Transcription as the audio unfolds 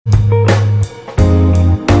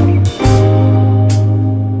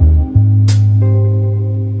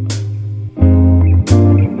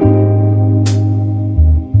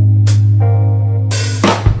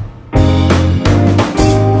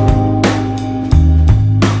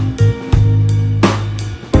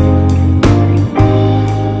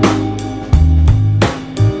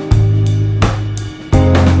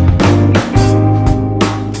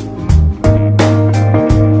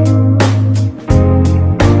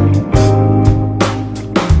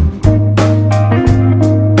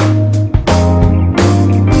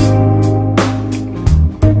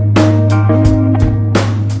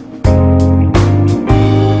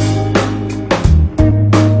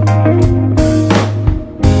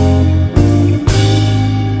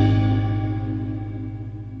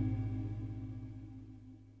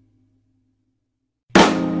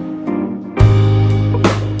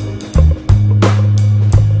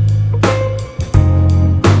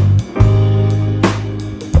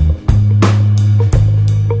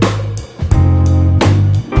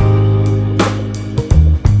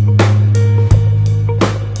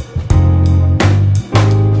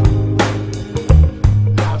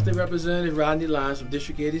Representative Rhonda M Lawson from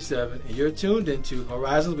District 87, and you're tuned into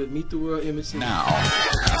Horizons with Meet the World Image. Now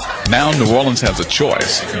New Orleans has a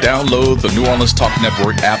choice. Download the New Orleans Talk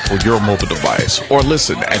Network app for your mobile device or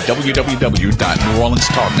listen at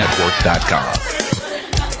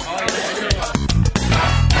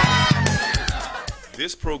www.neworleanstalknetwork.com.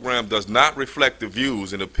 This program does not reflect the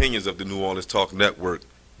views and opinions of the New Orleans Talk Network.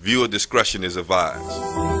 Viewer discretion is advised.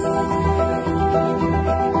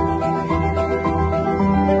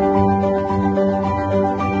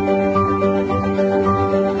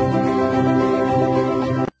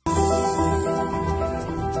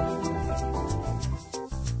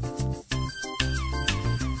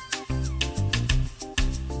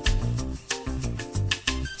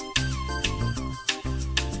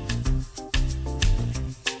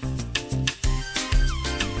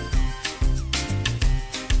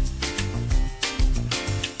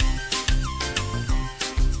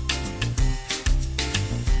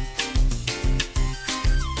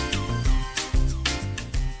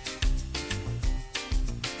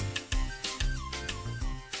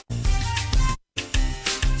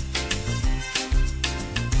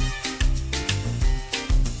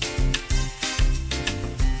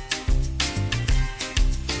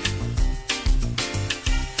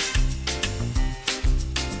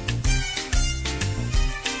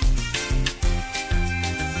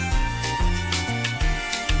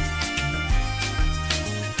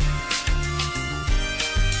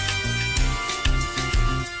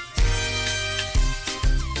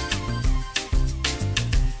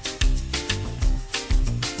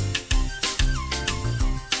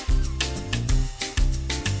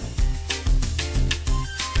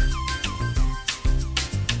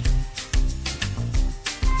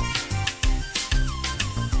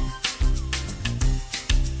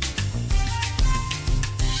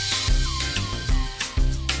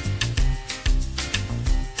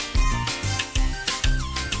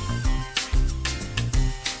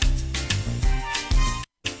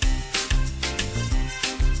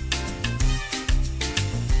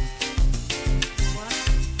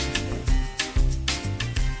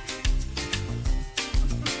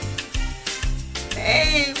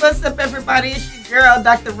 What's up, everybody? It's your girl,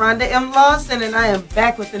 Dr. Rhonda M Lawson, and I am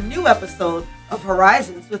back with a new episode of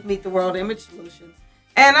Horizons with Meet the World Image Solutions.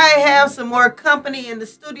 And I have some more company in the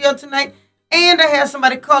studio tonight, and I have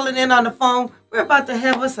somebody calling in on the phone. We're about to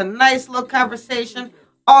have us a nice little conversation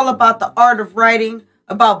all about the art of writing,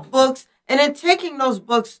 about books, and then taking those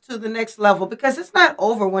books to the next level, because it's not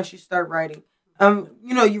over once you start writing.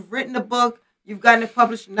 You've written a book, you've gotten it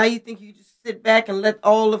published, now you think you just sit back and let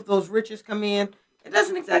all of those riches come in. It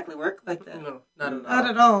doesn't exactly work like that. No, not at all. Not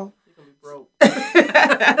at all. You're going to be broke.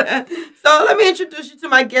 So let me introduce you to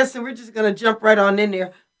my guests, and we're just going to jump right on in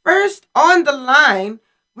there. First, on the line,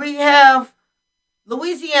 we have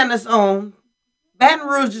Louisiana's own, Baton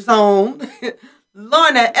Rouge's own,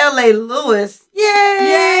 Lorna L.A. Lewis.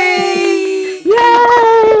 Yay!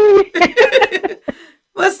 Yay!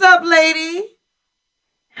 What's up, lady?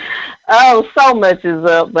 Oh, so much is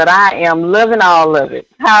up, but I am loving all of it.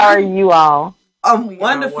 How are you all? I'm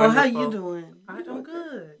wonderful. How you doing? I'm doing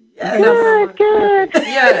good. Yes. Good.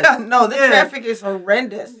 Yes. No, the traffic is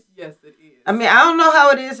horrendous. Yes, it is. I mean, I don't know how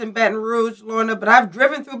it is in Baton Rouge, Lorna, but I've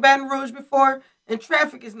driven through Baton Rouge before, and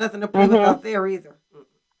traffic is nothing to play with out there either.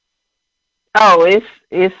 Oh,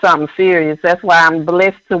 it's something serious. That's why I'm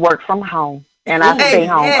blessed to work from home, and I stay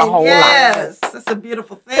home a whole lot. Yes, that's a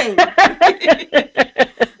beautiful thing. All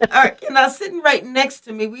right, now sitting right next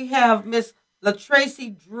to me, we have Miss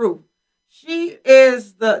LaTracey Drew. She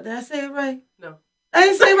is did I say it right? No. I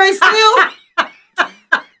didn't say it right still?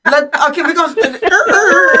 Okay, we're going to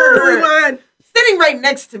rewind. Sitting right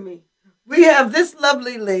next to me, we have this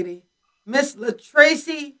lovely lady, Miss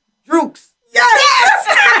LaTracey Drux. Yes!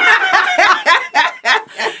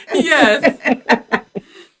 Yes.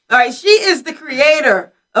 All right, she is the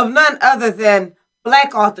creator of none other than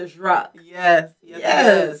Black Authors Rock. Yes.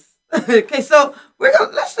 Okay, so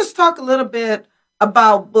let's just talk a little bit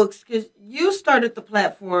about books, because you started the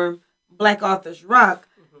platform Black Authors Rock,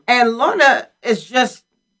 and Lorna is just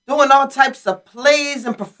doing all types of plays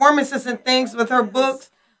and performances and things with her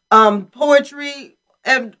books, poetry,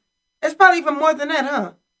 and it's probably even more than that,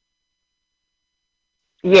 huh?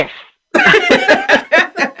 Yes.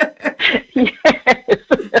 Yes.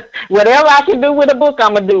 Whatever I can do with a book,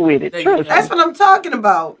 I'm gonna do with it. That's what I'm talking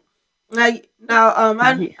about. I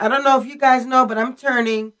don't know if you guys know, but I'm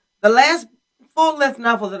turning the last full-length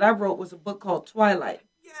novel that I wrote was a book called Twilight.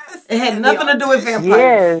 Yes. It had nothing to do with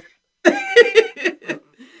vampires. Yes.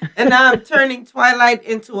 And now I'm turning Twilight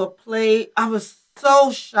into a play. I was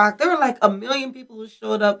so shocked. There were like 1 million people who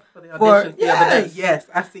showed up for the auditions the other day. Yes,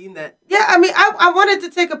 I've seen that. Yeah, I mean, I wanted to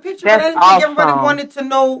take a picture, That's but I didn't think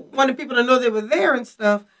everybody wanted people to know they were there and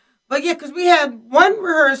stuff. But yeah, because we had one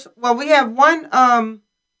rehearsal. Well, we had one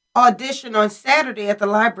audition on Saturday at the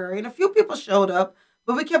library, and a few people showed up.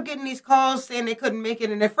 But we kept getting these calls saying they couldn't make it.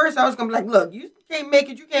 And at first I was going to be like, look, you can't make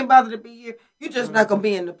it. You can't bother to be here. You're just not going to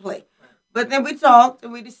be in the play. But then we talked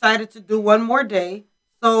and we decided to do one more day.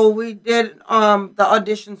 So we did the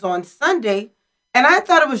auditions on Sunday. And I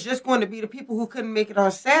thought it was just going to be the people who couldn't make it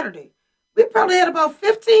on Saturday. We probably had about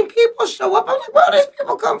 15 people show up. I'm like, where do these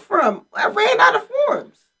people come from? I ran out of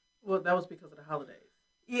forms. Well, that was because of the holidays.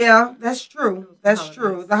 Yeah, that's true. That's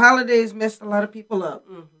true. The holidays messed a lot of people up.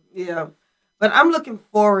 Mm-hmm. Yeah. But I'm looking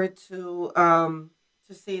forward to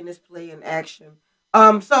seeing this play in action.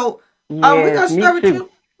 So we're gonna start with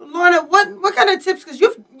you, Lorna. What kind of tips? Because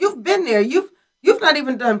you've been there. You've not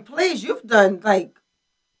even done plays. You've done like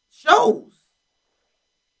shows.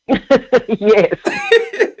 Yes.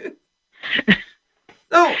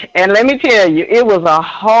 So, and let me tell you, it was a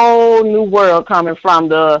whole new world coming from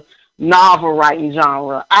the novel writing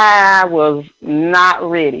genre. I was not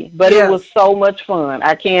ready, but it was so much fun.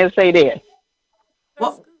 I can't say that.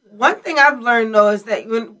 Well, one thing I've learned though is that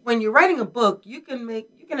when you're writing a book, you can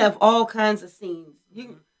have all kinds of scenes.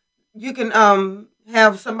 You can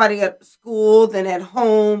have somebody at school, then at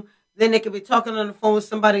home, then they could be talking on the phone with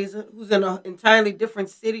somebody who's in an entirely different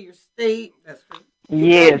city or state. That's true.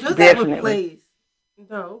 Yes, do definitely. That with plays.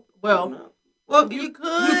 No, well, you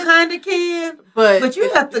kind of can, but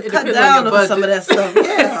you have to cut down on some of that stuff.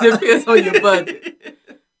 Yeah, it depends on your budget.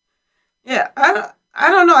 Yeah, I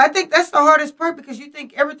don't know. I think that's the hardest part because you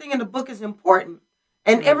think everything in the book is important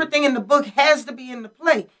and everything in the book has to be in the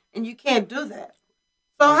play, and you can't do that.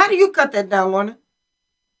 So how do you cut that down, Lorna?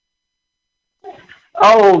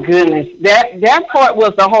 Oh, goodness. That part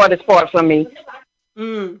was the hardest part for me.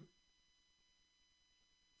 Mm.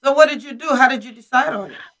 So what did you do? How did you decide on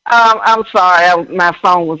it? I'm sorry. My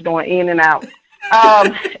phone was going in and out.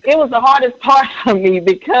 It was the hardest part for me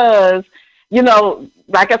because,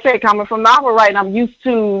 like I said, coming from novel writing, I'm used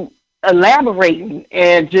to elaborating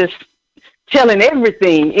and just telling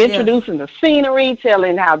everything, introducing the scenery,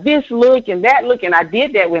 telling how this look and that look, and I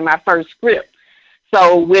did that with my first script.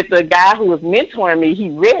 So with the guy who was mentoring me, he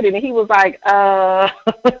read it and he was like,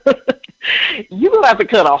 you're going to have to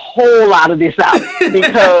cut a whole lot of this out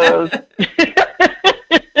because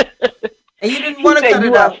and you didn't want to cut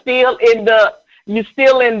it out. You're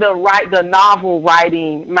still in the novel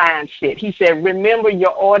writing mindset. He said, remember,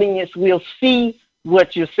 your audience will see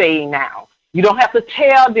what you're saying now. You don't have to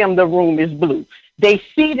tell them the room is blue. They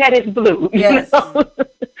see that it's blue. Yes. So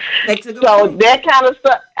that kind of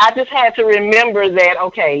stuff, I just had to remember that,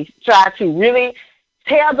 okay, try to really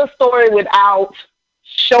tell the story without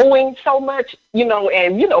showing so much,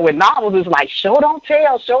 and, with novels, it's like, show, don't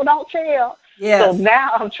tell, show, don't tell. Yes. So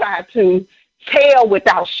now I'm trying to tell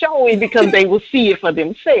without showing because they will see it for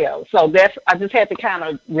themselves. So I just had to kind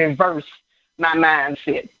of reverse my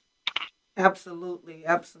mindset. Absolutely,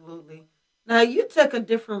 absolutely. Now you took a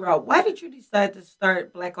different route. Why did you decide to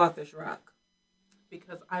start Black Authors Rock?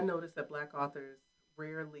 Because I noticed that Black authors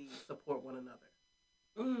rarely support one another.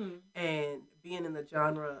 Mm. And being in the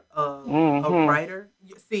genre of a writer,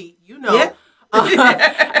 Yeah.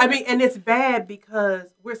 I mean, and it's bad because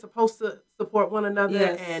we're supposed to support one another.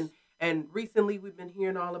 Yes. And recently we've been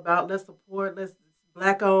hearing all about let's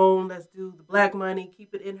Black owned, let's do the Black money,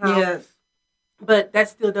 keep it in-house. Yes. But that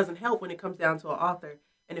still doesn't help when it comes down to an author.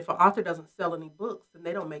 And if an author doesn't sell any books, then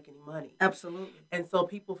they don't make any money. Absolutely. And so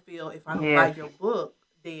people feel if I don't buy your book,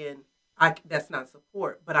 then that's not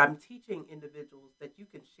support. But I'm teaching individuals that you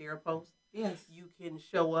can share a post. Yes. You can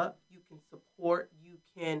show up. You can support. You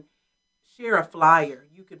can share a flyer.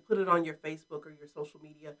 You can put it on your Facebook or your social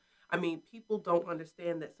media. I mean, people don't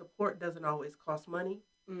understand that support doesn't always cost money,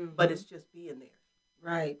 but it's just being there.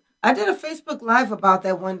 Right. I did a Facebook Live about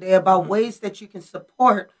that one day, about ways that you can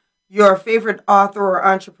support your favorite author or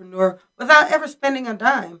entrepreneur without ever spending a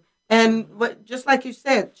dime. And just like you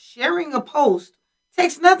said, sharing a post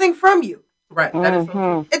takes nothing from you. That is so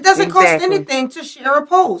true. It doesn't cost anything to share a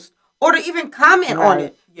post or to even comment on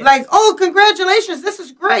it. Yes. Like, oh, congratulations, this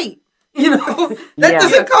is great. That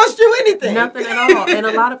doesn't cost you anything. Nothing at all. And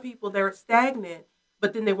a lot of people, they're stagnant,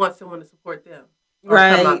 but then they want someone to support them. Or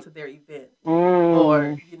come out to their event.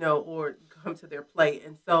 Or come to their play.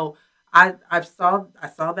 And so I saw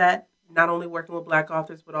that not only working with Black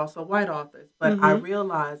authors, but also white authors. But I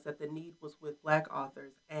realized that the need was with Black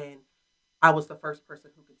authors, and I was the first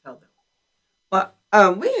person who could tell them. Well,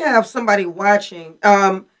 we have somebody watching.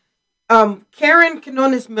 Karen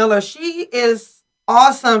Canonis Miller, she is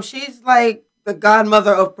awesome. She's like the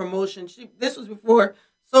godmother of promotion. This was before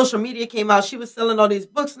social media came out. She was selling all these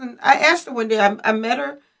books, and I asked her one day. I met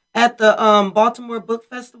her at the Baltimore Book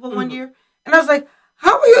Festival one year, and I was like,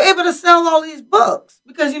 "How were you able to sell all these books?"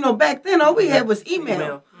 Because back then all we had was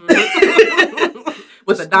email.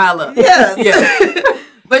 With a dial-up. Yes. Yeah.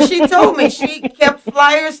 But she told me she kept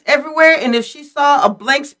flyers everywhere, and if she saw a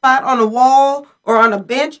blank spot on a wall or on a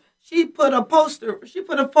bench, she put a poster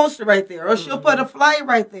right there, or she'll put a flyer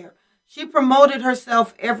right there. She promoted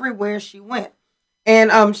herself everywhere she went.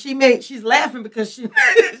 And she's laughing because she's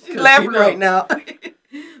laughing right now.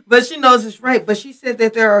 But she knows it's right. But she said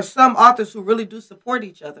that there are some authors who really do support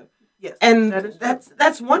each other. Yes. And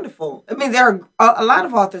that's wonderful. I mean, there are a lot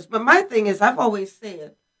of authors, but my thing is, I've always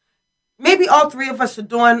said, maybe all three of us are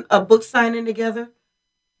doing a book signing together.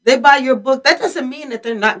 They buy your book. That doesn't mean that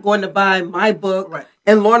they're not going to buy my book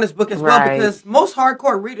and Lorna's book as well, because most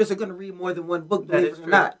hardcore readers are going to read more than one book, believe it or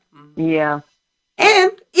not. Yeah.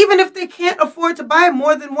 And even if they can't afford to buy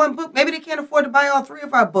more than one book, maybe they can't afford to buy all three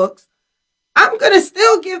of our books, I'm going to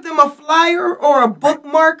still give them a flyer or a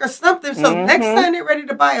bookmark or something. So next time they're ready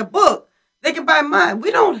to buy a book, they can buy mine.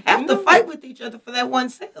 We don't have to fight with each other for that one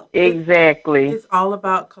sale. Exactly. It's all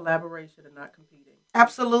about collaboration and not competing.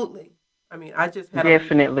 Absolutely. I mean, I just had a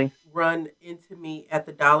lady run into me at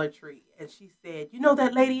the Dollar Tree, and she said, "You know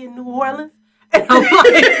that lady in New Orleans?" And I'm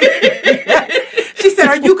like, she said,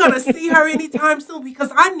 "Are you going to see her anytime soon?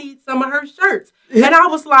 Because I need some of her shirts." And I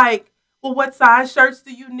was like, "Well, what size shirts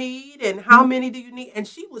do you need? And how many do you need?" And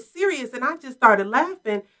she was serious. And I just started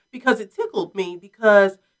laughing because it tickled me,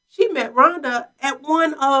 because she met Rhonda at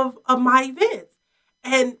one of my events.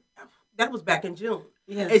 And that was back in June.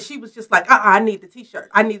 Yes. And she was just like, I need the T-shirt.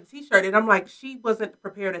 I need the T-shirt. And I'm like, she wasn't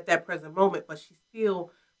prepared at that present moment, but she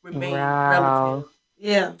still remained relative.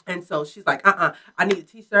 Yeah. And so she's like, I need a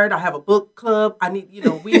T-shirt. I have a book club. I need,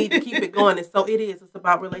 we need to keep it going. And so it's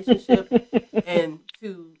about relationship and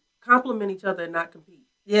to compliment each other and not compete.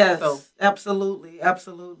 Yes, so. Absolutely.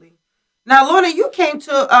 Absolutely. Now, Lorna, you came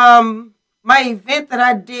to my event that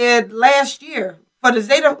I did last year for the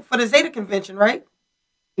Zeta convention, right?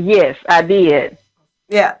 Yes, I did.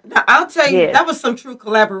 Yeah. Now, I'll tell you, that was some true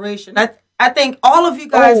collaboration. I think all of you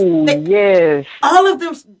guys, all of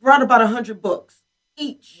them brought about 100 books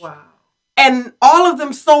each. Wow. And all of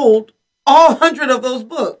them sold all 100 of those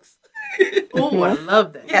books. Oh, I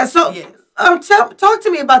love that. Yeah, so talk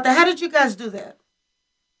to me about that. How did you guys do that?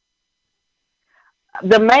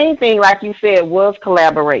 The main thing, like you said, was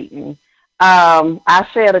collaborating. I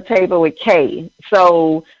shared a table with Kay.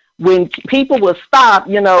 So when people would stop,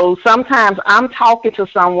 sometimes I'm talking to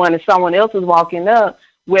someone and someone else is walking up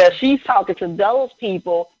where she's talking to those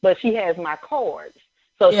people, but she has my cards.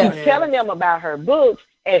 So she's telling them about her books,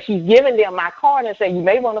 and she's giving them my card and saying, you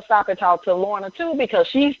may want to stop and talk to Lorna too, because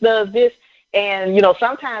she does this. And,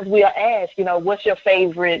 sometimes we'll ask, what's your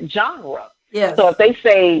favorite genre? Yes. So if they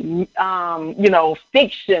say,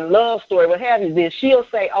 fiction, love story, what have you, then she'll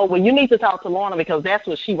say, oh, well, you need to talk to Lorna because that's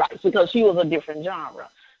what she writes, because she was a different genre.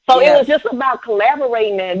 So it was just about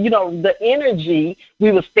collaborating and, the energy.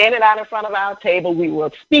 We were standing out in front of our table. We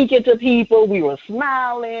were speaking to people. We were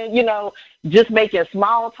smiling, just making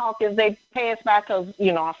small talk as they pass by because,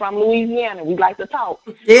 I'm from Louisiana. We like to talk.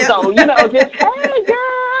 Yeah. So, just, hey,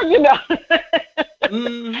 girl,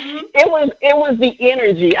 It was the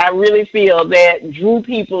energy, I really feel, that drew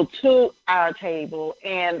people to our table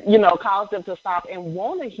and, caused them to stop and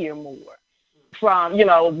want to hear more from,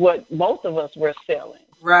 what both of us were selling.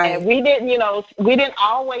 Right. And we didn't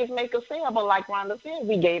always make a sale, but like Rhonda said,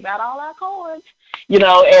 we gave out all our cards,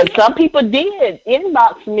 and some people did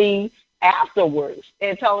inbox me afterwards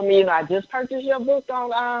and told me, I just purchased your book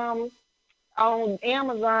on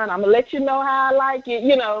Amazon. I'm going to let you know how I like it,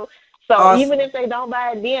 So awesome. Even if they don't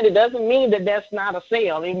buy it then, it doesn't mean that that's not a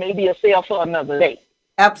sale. It may be a sale for another day.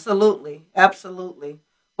 Absolutely. Absolutely.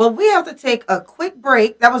 Well, we have to take a quick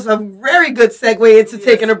break. That was a very good segue into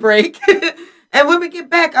taking a break. And when we get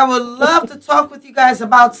back, I would love to talk with you guys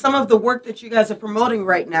about some of the work that you guys are promoting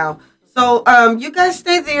right now. So you guys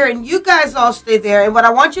stay there, and you guys all stay there. And what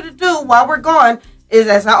I want you to do while we're gone is,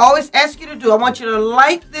 as I always ask you to do, I want you to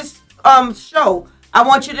like this show. I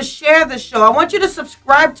want you to share the show. I want you to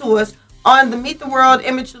subscribe to us on the Meet the World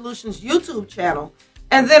Image Solutions YouTube channel.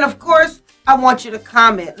 And then, of course, I want you to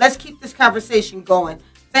comment. Let's keep this conversation going.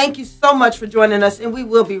 Thank you so much for joining us, and we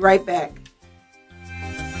will be right back.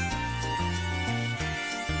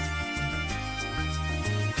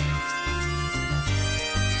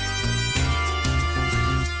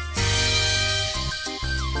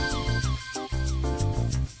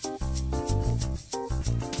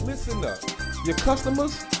 Listen up. Your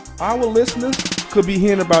customers, our listeners, could be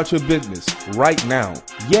hearing about your business right now.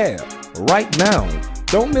 Yeah, right now.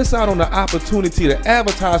 Don't miss out on the opportunity to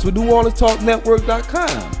advertise with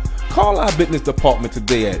NewOrleansTalkNetwork.com. Call our business department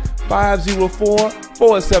today at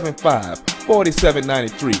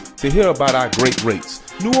 504-475-4793 to hear about our great rates.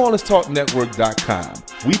 NewOrleansTalkNetwork.com.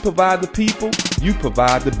 We provide the people, you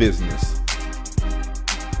provide the business.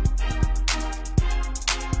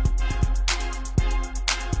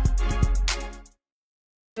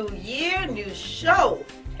 New year, new show.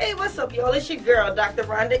 Hey, what's up, y'all? It's your girl, Dr.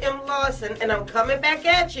 Rhonda M Lawson, and I'm coming back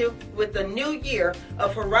at you with the new year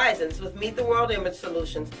of Horizons with Meet the World Image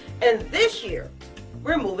Solutions. And this year,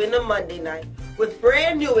 we're moving to Monday night with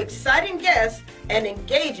brand new exciting guests and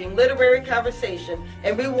engaging literary conversation.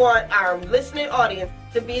 And we want our listening audience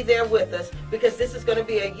to be there with us because this is going to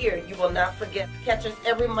be a year you will not forget. Catch us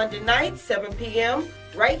every Monday night, 7 p.m.,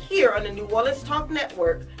 right here on the New Orleans Talk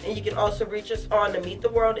Network. And you can also reach us on the Meet the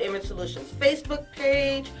World Image Solutions Facebook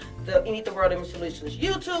page, the Meet the World Image Solutions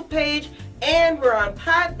YouTube page, and we're on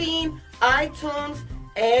Podbean, iTunes,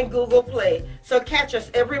 and Google Play. So catch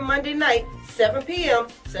us every Monday night, 7 p.m.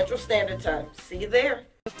 Central Standard Time. See you there.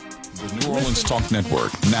 The New Orleans Talk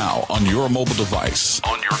Network, now on your mobile device,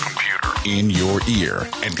 on your computer, in your ear,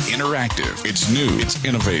 and interactive. It's new, it's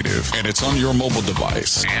innovative, and it's on your mobile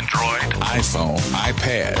device. Android, iPhone,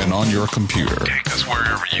 iPad, and on your computer. Take us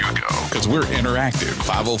wherever you go. Because we're interactive.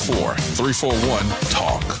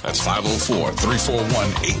 504-341-TALK. That's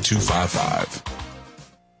 504-341-8255.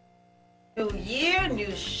 New year,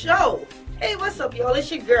 new show. Hey, what's up, y'all? It's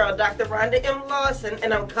your girl, Dr. Rhonda M Lawson,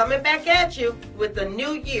 and I'm coming back at you with the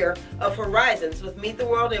new year of Horizons with Meet the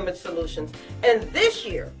World Image Solutions. And this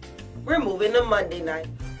year, we're moving to Monday night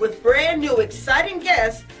with brand new exciting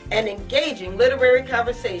guests and engaging literary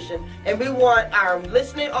conversation. And we want our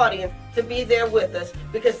listening audience to be there with us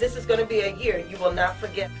because this is going to be a year you will not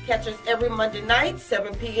forget. Catch us every Monday night,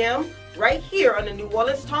 7 p.m., right here on the New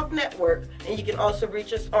Orleans Talk Network. And you can also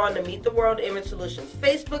reach us on the Meet the World Image Solutions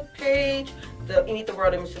Facebook page, the Meet the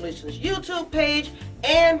World Image Solutions YouTube page,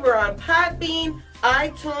 and we're on Podbean,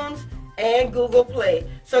 iTunes, and Google Play.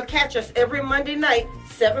 So catch us every Monday night,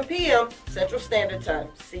 7 p.m. Central Standard Time.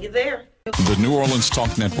 See you there. The New Orleans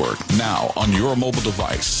Talk Network, now on your mobile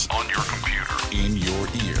device, on your computer, in your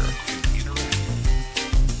ear.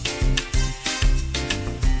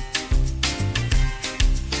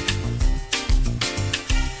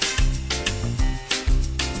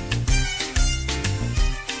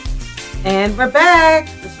 And we're back.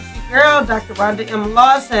 This is your girl, Dr. Rhonda M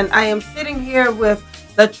Lawson. I am sitting here with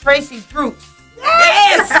LaTracey Drux.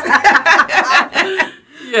 Yes!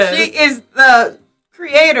 Yes! She is the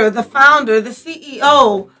creator, the founder, the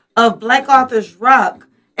CEO of Black Authors Rock.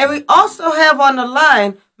 And we also have on the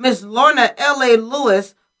line Miss Lorna L.A.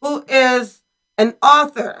 Lewis, who is an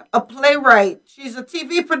author, a playwright. She's a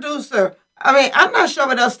TV producer. I mean, I'm not sure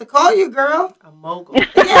what else to call you, girl. A mogul.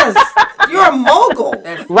 Yes, you're a mogul.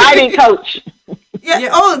 Writing coach. Yeah.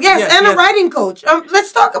 Yes. Oh, yes, and a writing coach.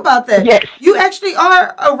 Let's talk about that. Yes. You actually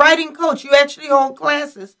are a writing coach. You actually hold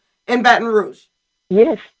classes in Baton Rouge.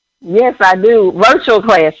 Yes. Yes, I do. Virtual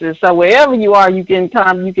classes. So wherever you are, you can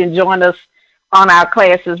come. You can join us on our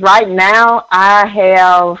classes. Right now, I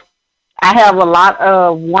have a lot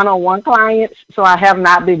of one-on-one clients, so I have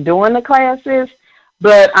not been doing the classes.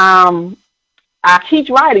 But I teach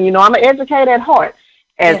writing. You know, I'm an educator at heart.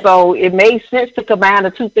 And so it made sense to combine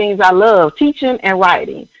the two things I love, teaching and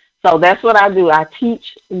writing. So that's what I do. I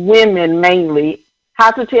teach women mainly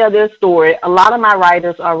how to tell their story. A lot of my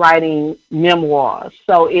writers are writing memoirs.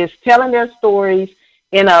 So it's telling their stories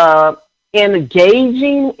in an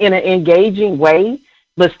engaging way,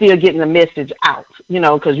 but still getting the message out, you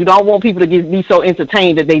know, because you don't want people to be so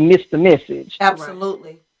entertained that they miss the message.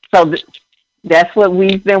 Absolutely. So that's what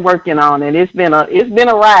we've been working on, and it's been a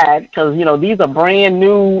ride because, you know, these are brand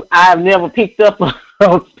new. I've never picked up a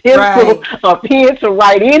pencil or pen to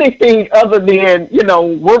write anything other than, you know,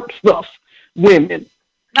 work stuff. Women.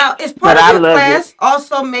 Now, is part of your class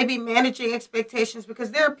also maybe managing expectations?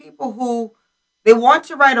 Because there are people who they want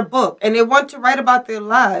to write a book and they want to write about their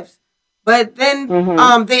lives, but then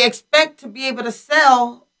they expect to be able to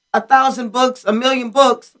sell 1,000 books, 1,000,000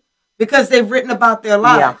 books because they've written about their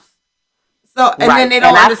lives. Yeah. So, and then they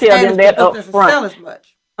don't understand if the book doesn't sell as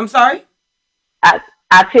much. I'm sorry? I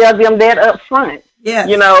tell them that up front. Yeah.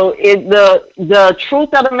 You know, the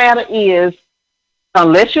truth of the matter is,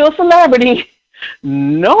 unless you're a celebrity,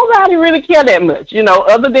 nobody really care that much, you know,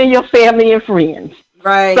 other than your family and friends.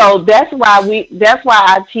 Right. So that's why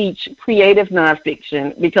I teach creative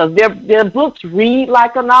nonfiction, because their books read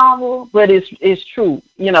like a novel, but it's true,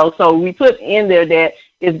 you know. So we put in there that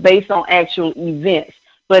it's based on actual events.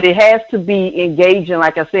 but it has to be engaging,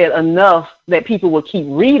 like I said, enough that people will keep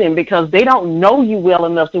reading because they don't know you well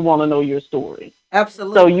enough to want to know your story.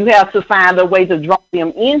 Absolutely. So you have to find a way to draw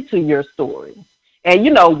them into your story. And,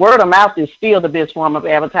 you know, word of mouth is still the best form of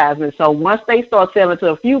advertisement. So once they start selling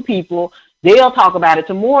to a few people, they'll talk about it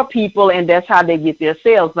to more people, and that's how they get their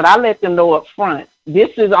sales. But I let them know up front,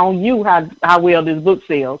 this is on you how well this book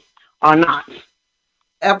sells or not.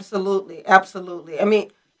 Absolutely. Absolutely. I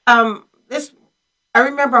mean, I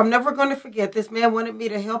remember, I'm never going to forget, this man wanted me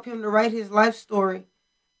to help him to write his life story.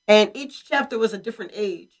 And each chapter was a different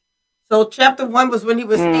age. So chapter 1 was when he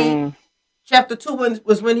was 8. Chapter 2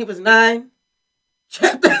 was when he was 9.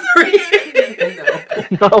 Chapter 3.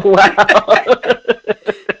 No. Oh, wow.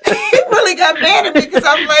 He really got mad at me because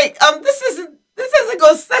I'm like, this isn't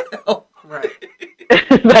going to sell. Right.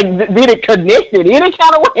 Like, did it connect it any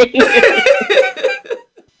kind of way?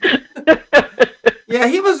 Yeah,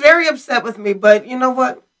 he was very upset with me, but you know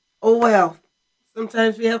what? Oh, well.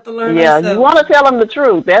 Sometimes we have to learn ourselves. You want to tell them the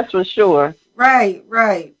truth, that's for sure. Right,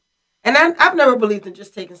 right. And I've never believed in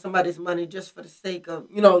just taking somebody's money just for the sake of,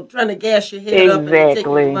 you know, trying to gas your head up and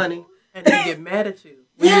taking their money. And they get mad at you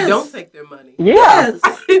when you don't take their money. Yeah. Yes.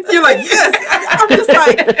 You're like, yes. I'm just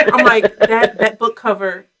like, that book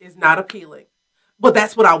cover is not appealing. But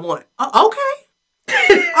that's what I want. Okay. All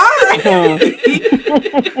right.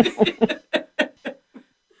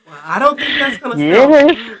 Well, I don't think that's going to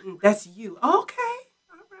sell. That's you. Okay.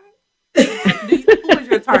 All right. Who is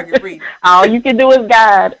your target reader? All you can do is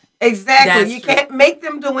guide. Exactly. That's you true. can't make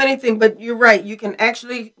them do anything, but you're right. You can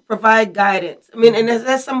actually provide guidance. I mean, and is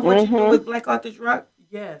that some of what you do with Black Authors Rock?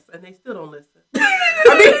 Yes, and they still don't listen.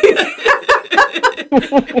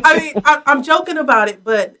 I'm joking about it,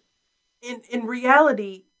 but in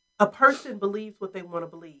reality, a person believes what they want to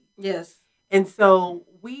believe. Yes. And so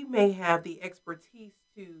we may have the expertise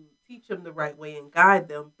to teach them the right way and guide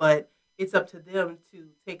them, but it's up to them to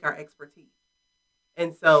take our expertise.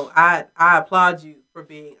 And so I applaud you for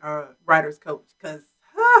being a writer's coach because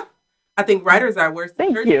I think writers are worse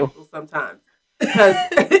than church people sometimes. Because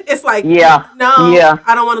it's like, I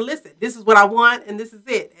don't want to listen. This is what I want, and this is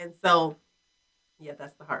it. And so,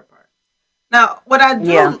 that's the hard part. Now, what I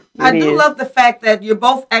do, I do love the fact that you're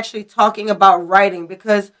both actually talking about writing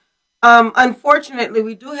because, unfortunately,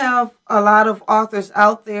 we do have a lot of authors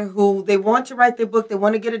out there who they want to write their book, they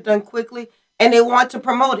want to get it done quickly, and they want to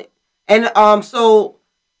promote it. And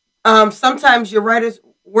sometimes your writers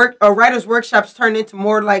workshops turn into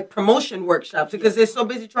more like promotion workshops because they're so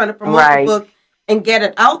busy trying to promote the book and get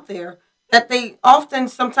it out there that they often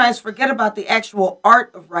sometimes forget about the actual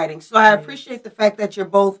art of writing. So I appreciate the fact that you're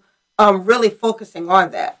both really focusing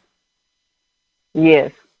on that.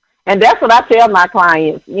 Yes. And that's what I tell my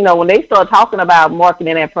clients, you know, when they start talking about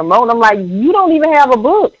marketing and promoting, I'm like, you don't even have a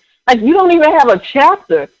book. Like, you don't even have a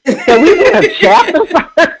chapter. So we get a chapter first.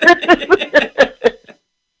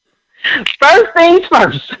 First things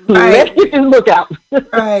first. Right. Let's get this book out.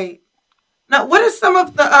 Right. Now, what are some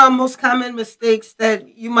of the most common mistakes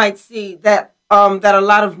that you might see that that a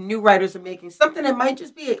lot of new writers are making? Something that might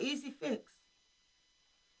just be an easy fix.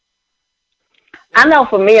 I know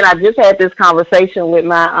for me, and I just had this conversation with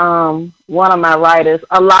my one of my writers,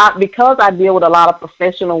 a lot, because I deal with a lot of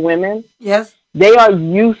professional women. Yes. They are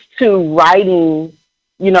used to writing,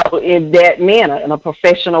 you know, in that manner, in a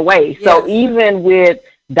professional way. Yes. So even with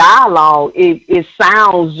dialogue, it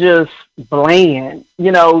sounds just bland,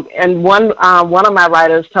 you know. And one of my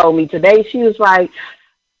writers told me today, she was like,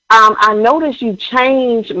 I noticed you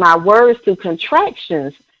changed my words to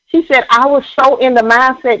contractions. She said, I was so in the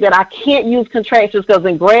mindset that I can't use contractions because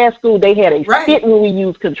in grad school they had a fit when we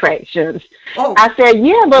use contractions. Oh. I said,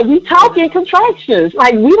 yeah, but we talk in contractions.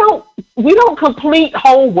 Like we don't complete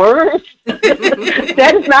whole words.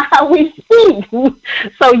 That is not how we speak.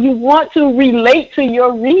 So you want to relate to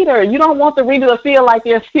your reader. You don't want the reader to feel like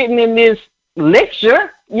they're sitting in this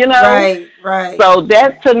lecture, you know? Right. So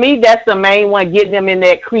that, to me, that's the main one, getting them in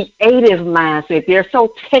that creative mindset. They're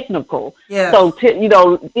so technical. Yes. So, you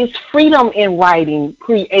know, it's freedom in writing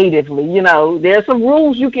creatively. You know, there's some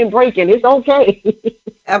rules you can break and it's okay.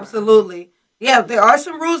 Absolutely. Yeah, there are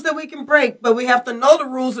some rules that we can break, but we have to know the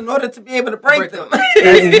rules in order to be able to break them.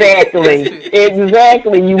 Exactly.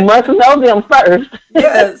 Exactly. You must know them first.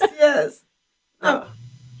 Yes. No,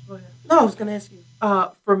 I was going to ask you.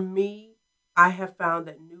 For me, I have found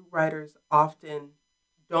that new writers often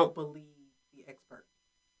don't believe the expert.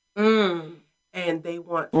 And they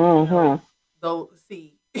want to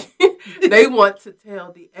they want to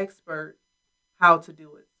tell the expert how to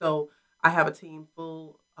do it. So I have a team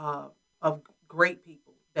full of great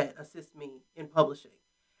people that assist me in publishing.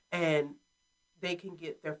 And they can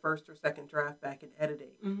get their first or second draft back in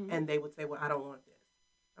editing, and they would say, "Well, I don't want this."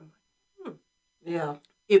 I'm like, Yeah.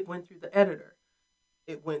 It went through the editor.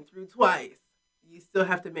 It went through twice. You still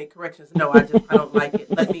have to make corrections. No, I don't like it.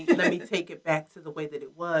 Let me take it back to the way that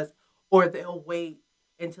it was, or they'll wait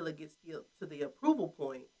until it gets to the approval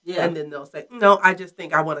point, and then they'll say, "No, I just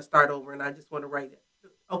think I want to start over, and I just want to write it."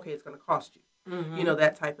 Okay, it's going to cost you,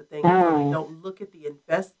 that type of thing. So they don't look at the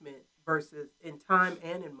investment versus in time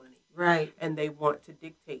and in money, right? And they want to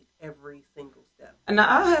dictate every single step. And now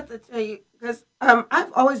I'll have to tell you, because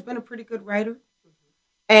I've always been a pretty good writer.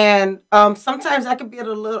 And sometimes I can be a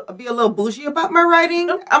little bougie about my writing.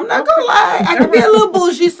 I'm not gonna lie, I can be a little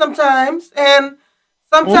bougie sometimes. And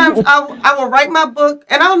sometimes I will write my book,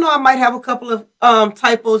 and I don't know, I might have a couple of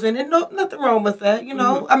typos in it. No, nothing wrong with that, you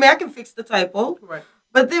know. I mean, I can fix the typo. Right.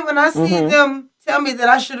 But then when I see them tell me that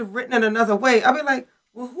I should have written it another way, I'll be like,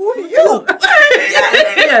 "Well, who are you?"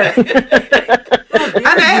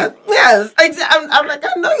 Yes. I'm like,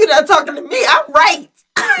 I know you're not talking to me. I write.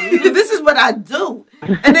 This is what I do.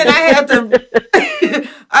 And then I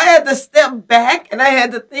had to step back, and I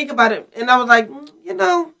had to think about it. And I was like,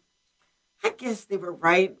 I guess they were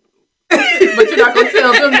right. But you're not going to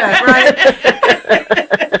tell them that, right?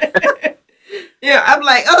 Yeah, I'm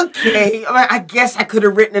like, okay. I guess I could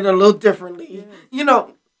have written it a little differently.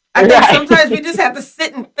 I think sometimes we just have to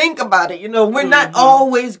sit and think about it. We're not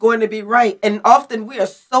always going to be right. And often we are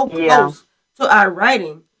so close to our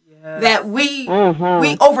writing that we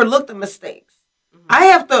overlook the mistakes.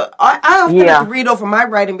 I often have to read over my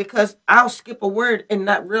writing because I'll skip a word and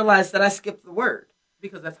not realize that I skipped the word.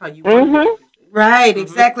 Because that's how you word it. Right,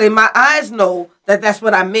 exactly. My eyes know that that's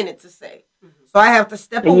what I meant it to say. So I have to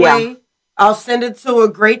step away. I'll send it to a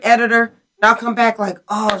great editor, and I'll come back like,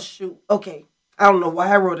 oh, shoot, okay. I don't know why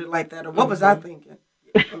I wrote it like that, or what was I thinking?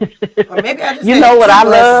 Or maybe I just what I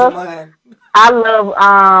love? I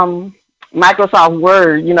love Microsoft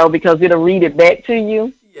Word, because it'll read it back to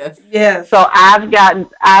you. Yes. So I've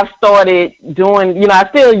started doing, I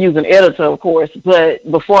still use an editor, of course, but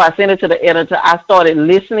before I send it to the editor, I started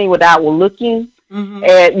listening without looking,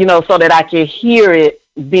 and, so that I can hear it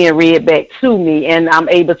being read back to me, and I'm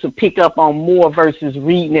able to pick up on more versus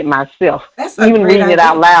reading it myself. Even reading it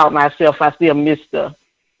out loud myself, I still miss stuff.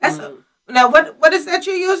 Now, what is that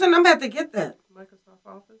you're using? I'm going to have to get that. Microsoft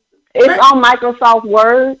Office. It's on Microsoft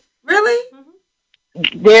Word. Really?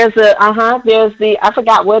 There's I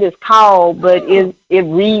forgot what it's called, but it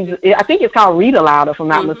reads, I think it's called Read Aloud, if I'm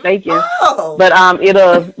not mistaken. Oh. But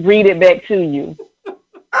it'll read it back to you.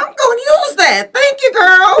 I'm going to use that. Thank you,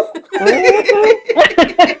 girl.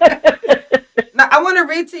 Now, I want to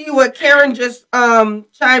read to you what Karen just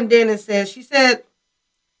chimed in and said. She said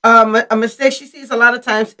a mistake she sees a lot of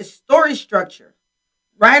times is story structure.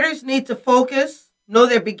 Writers need to focus, know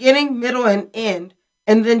their beginning, middle, and end,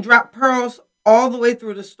 and then drop pearls all the way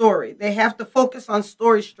through the story. They have to focus on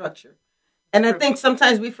story structure. And I think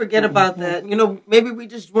sometimes we forget about that. Maybe we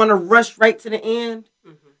just want to rush right to the end.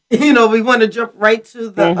 We want to jump right to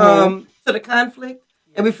the conflict,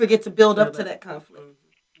 and we forget to build up to that conflict.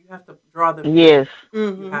 You have to draw them. Yes.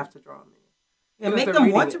 You have to draw them in. And make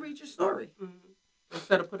them want to read your story.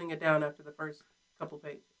 Instead of putting it down after the first couple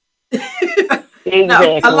pages. Exactly. Now,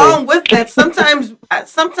 along with that, sometimes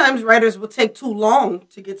writers will take too long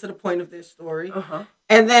to get to the point of their story.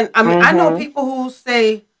 And then, I know people who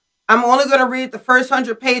say, I'm only going to read the first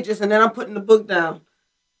 100 pages, and then I'm putting the book down.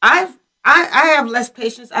 I have less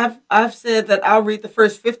patience. I've said that I'll read the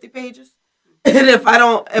first 50 pages, and if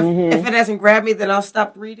it hasn't grabbed me, then I'll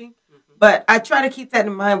stop reading. But I try to keep that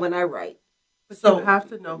in mind when I write. So you have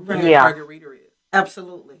to know who your target reader is.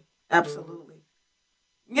 Absolutely.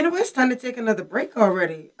 It's time to take another break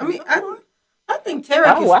already. I mean, I think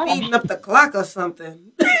Tarek is speeding up the clock or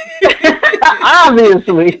something.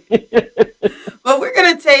 Obviously. But we're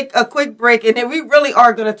going to take a quick break, and then we really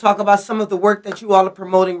are going to talk about some of the work that you all are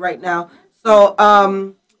promoting right now. So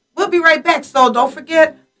we'll be right back. So don't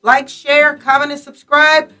forget, like, share, comment, and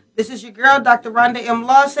subscribe. This is your girl, Dr. Rhonda M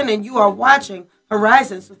Lawson, and you are watching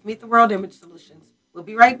Horizons with Meet the World Image Solutions. We'll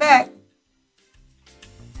be right back.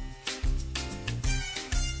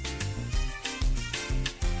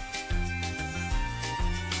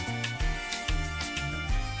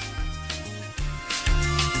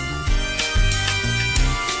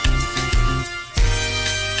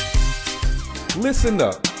 Listen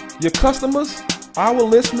up. Your customers, our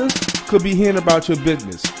listeners, could be hearing about your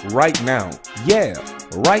business right now. Yeah,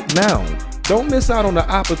 right now. Don't miss out on the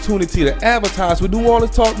opportunity to advertise with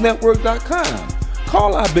NewOrleansTalkNetwork.com.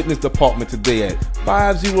 Call our business department today at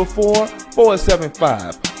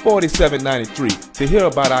 504-475-4793 to hear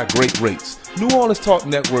about our great rates.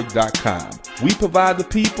 NewOrleansTalkNetwork.com. We provide the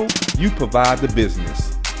people, you provide the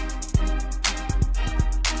business.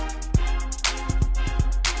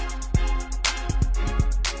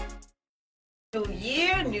 New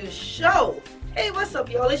year, new show. Hey, what's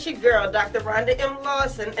up, y'all? It's your girl, Dr. Rhonda M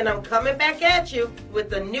Lawson, and I'm coming back at you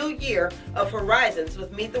with the new year of Horizons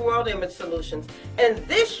with Meet the World Image Solutions. And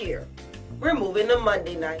this year, we're moving to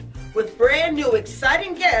Monday night with brand new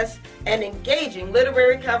exciting guests and engaging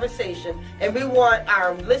literary conversation. And we want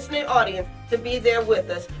our listening audience to be there with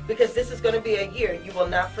us because this is going to be a year you will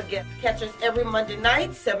not forget. Catch us every Monday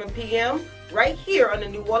night, 7 p.m., right here on the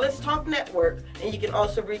New Orleans Talk Network. And you can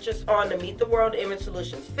also reach us on the Meet the World Image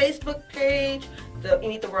Solutions Facebook page, the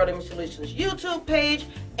Meet the World Image Solutions YouTube page,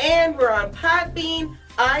 and we're on Podbean,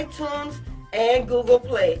 iTunes, and Google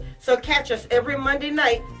Play. So catch us every Monday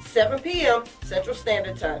night, 7 p.m. Central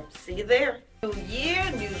Standard Time. See you there. New year,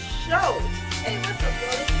 new show. Hey, what's up,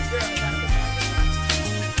 y'all? It's your girl, Dr.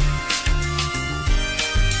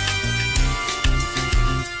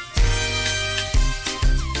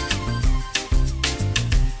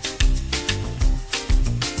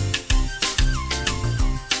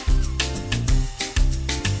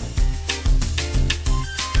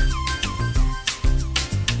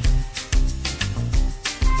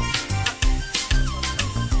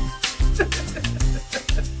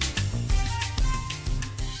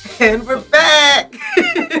 And we're back.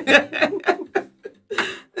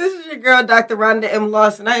 This is your girl, Dr. Rhonda M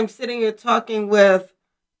Lawson. I am sitting here talking with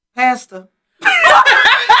Pastor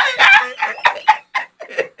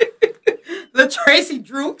LaTracey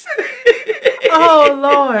Drux. Oh,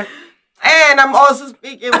 Lord. And I'm also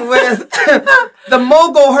speaking with the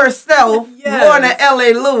mogul herself, Yes. Lorna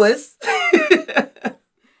L.A. Lewis.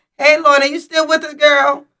 Hey, Lorna, you still with us,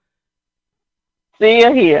 girl?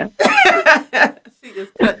 Still here. She is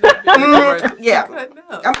cutting up. Yeah. Cutting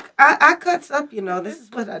up. I cuts up, you know. This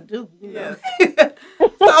is what I do. You know? Yes.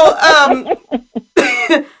 So,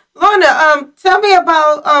 Lorna, tell me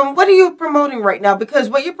about what are you promoting right now?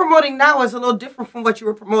 Because what you're promoting now is a little different from what you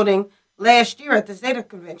were promoting last year at the Zeta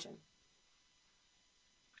Convention.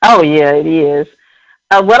 Oh, yeah, it is.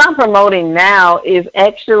 What I'm promoting now is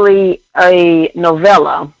actually a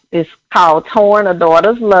novella. It's called Torn, A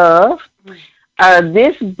Daughter's Love.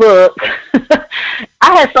 This book,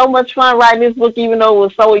 I had so much fun writing this book, even though it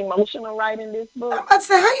was so emotional writing this book. I'm about to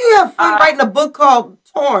say, how you have fun writing a book called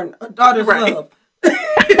Torn, A Daughter's Love?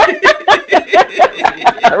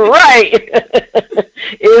 Right.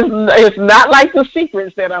 It's not like The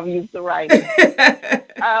Secrets that I'm used to writing.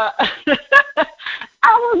 I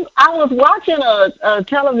was watching a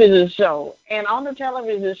television show, and on the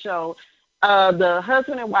television show, the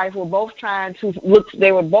husband and wife were both trying to look.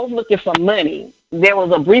 They were both looking for money. There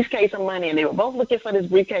was a briefcase of money, and they were both looking for this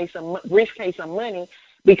briefcase of money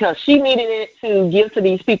because she needed it to give to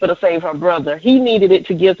these people to save her brother. He needed it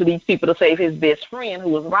to give to these people to save his best friend, who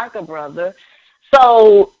was like a brother.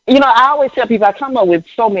 So, I always tell people I come up with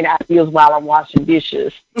so many ideas while I'm washing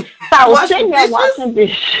dishes. So I was sitting there washing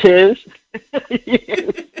dishes.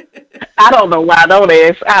 Yes. I don't know why. Don't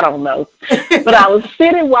ask. I don't know. But I was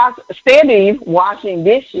standing washing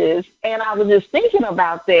dishes, and I was just thinking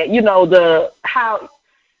about that. How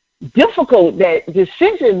difficult that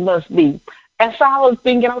decision must be. And so I was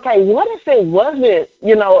thinking, okay, what if it wasn't,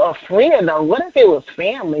 a friend, or what if it was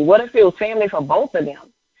family? What if it was family for both of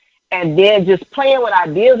them? And then just playing with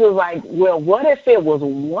ideas was like, well, what if it was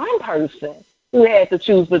one person who had to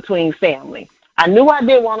choose between family? I knew I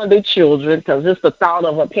didn't want to do children because just the thought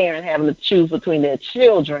of a parent having to choose between their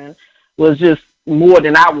children was just more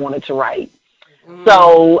than I wanted to write.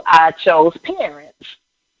 So I chose parents.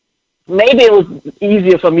 Maybe it was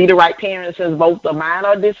easier for me to write parents since both of mine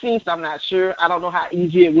are deceased. I'm not sure. I don't know how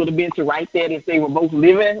easy it would have been to write that if they were both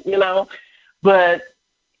living, But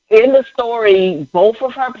in the story, both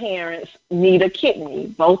of her parents need a kidney.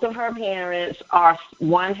 Both of her parents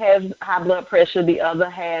one has high blood pressure, the other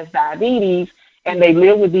has diabetes, and they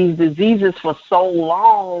live with these diseases for so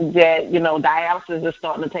long that, dialysis is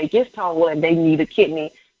starting to take its toll, and they need a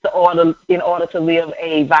kidney in order to live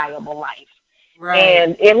a viable life. Right.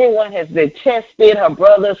 And everyone has been tested, her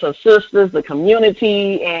brothers, her sisters, the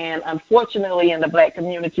community, and unfortunately in the Black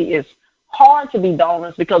community, it's hard to be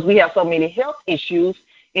donors because we have so many health issues,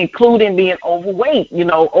 including being overweight,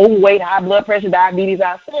 overweight, high blood pressure, diabetes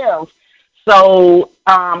ourselves. So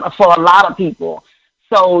for a lot of people.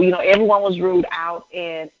 So, everyone was ruled out,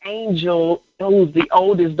 and Angel, who's the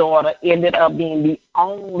oldest daughter, ended up being the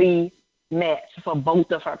only match for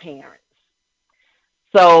both of her parents.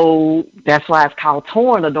 So that's why it's called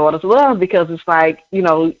Torn, A Daughter's Love, because it's like,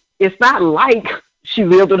 it's not like she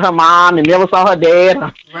lived with her mom and never saw her dad,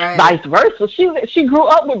 or Right. vice versa. She grew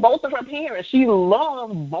up with both of her parents. She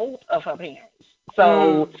loved both of her parents.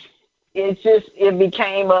 So it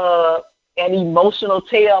became an emotional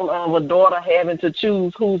tale of a daughter having to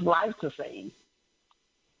choose whose life to save.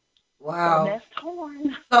 Wow. So that's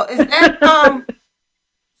torn. So is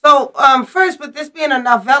that first, with this being a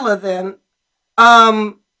novella, then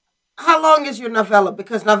how long is your novella?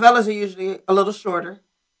 Because novellas are usually a little shorter.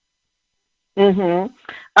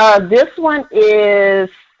 This one is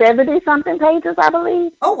 70 something pages, I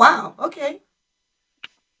believe. Oh wow. Okay.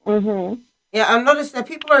 Yeah, I've noticed that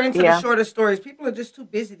people are into the shorter stories. People are just too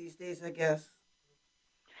busy these days, I guess.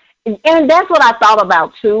 And that's what I thought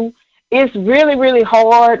about too. It's really, really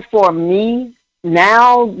hard for me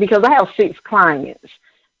now because I have 6 clients.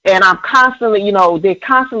 And I'm constantly, they're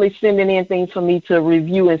constantly sending in things for me to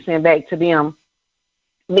review and send back to them.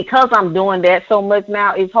 Because I'm doing that so much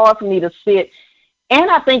now, it's hard for me to sit. And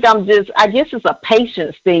I think I guess it's a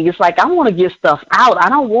patience thing. It's like I want to get stuff out. I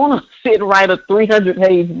don't want to sit and write a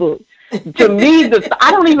 300-page book. To me,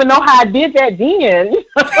 I don't even know how I did that then.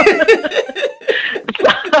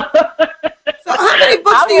 So how many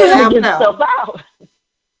books do you have now? Stuff out.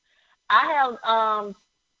 I have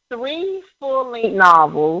 3 full-length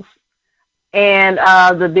novels and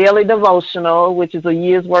the daily devotional, which is a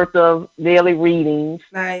year's worth of daily readings.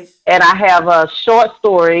 Nice. And I have a short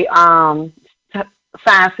story,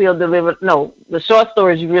 Signed, Sealed, Delivered. No, the short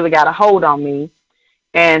stories You Really Got a Hold on Me,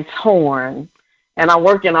 and Torn. And I'm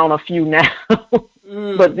working on a few now.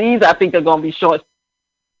 But these, I think, are going to be short.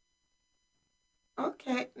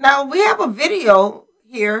 Okay. Now, we have a video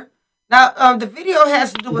here. Now, the video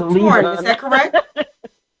has to do with Torn. Is that correct?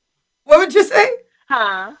 What would you say?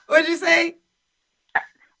 Huh? What would you say?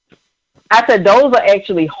 I said those are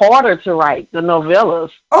actually harder to write, the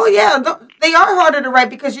novellas. Oh, yeah. They are harder to write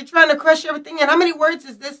because you're trying to crush everything in. How many words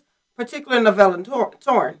is this particular novella,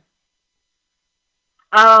 Torn?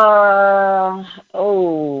 I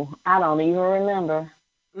don't even remember.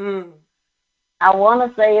 I want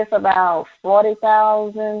to say it's about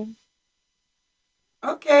 40,000.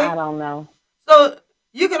 Okay. I don't know. So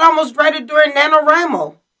you could almost write it during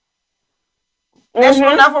NaNoWriMo,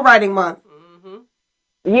 National Novel Writing Month.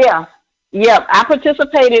 Yeah. I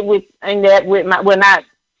participated in that with my, well,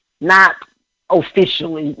 not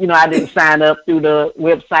officially. I didn't sign up through the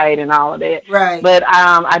website and all of that. Right. But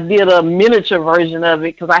I did a miniature version of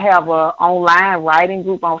it because I have an online writing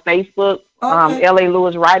group on Facebook, L.A.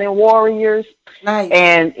 Lewis Writing Warriors. Nice.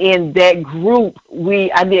 And in that group,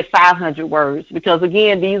 I did 500 words because,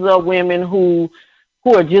 again, these are women who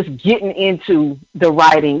are just getting into the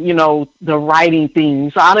writing, the writing thing.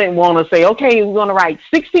 So I didn't want to say, okay, we're going to write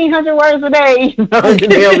 1,600 words a day.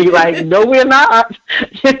 They'll be like, no, we're not.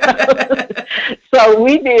 So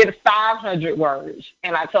we did 500 words.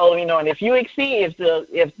 And I told them, and if you exceed,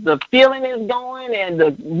 if the feeling is going and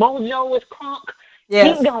the mojo is crunk,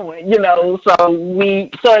 keep going,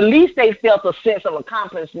 So at least they felt a sense of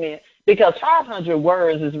accomplishment. Because 500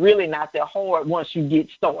 words is really not that hard once you get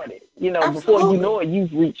started. Before you know it,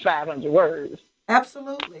 you've reached 500 words.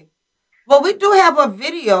 Absolutely. Well, we do have a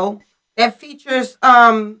video that features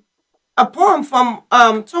a poem from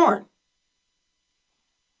Torn.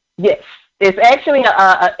 Yes. It's actually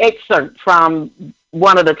an excerpt from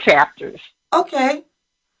one of the chapters. Okay.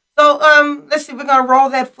 So let's see. We're going to roll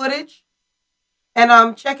that footage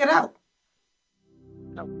and check it out.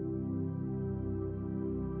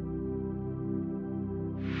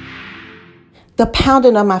 The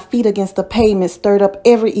pounding of my feet against the pavement stirred up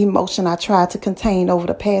every emotion I tried to contain over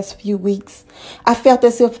the past few weeks. I felt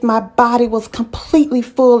as if my body was completely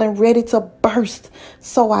full and ready to burst.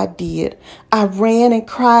 So I did. I ran and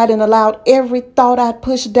cried and allowed every thought I'd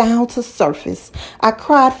pushed down to surface. I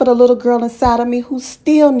cried for the little girl inside of me who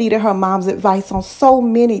still needed her mom's advice on so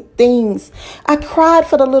many things. I cried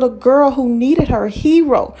for the little girl who needed her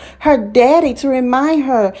hero, her daddy, to remind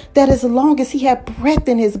her that as long as he had breath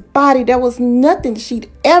in his body, there was nothing she'd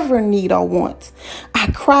ever need or want.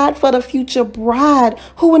 I cried for the future bride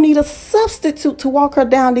who would need a substitute to walk her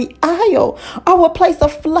down the aisle or would place a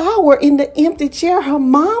flower in the empty chair her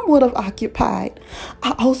mom would have occupied.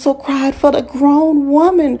 I also cried for the grown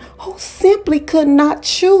woman who simply could not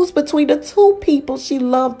choose between the two people she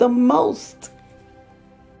loved the most.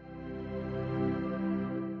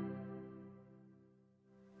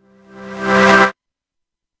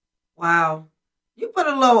 Wow. You put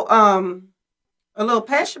a little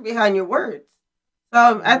passion behind your words.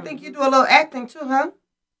 So I think you do a little acting too, huh?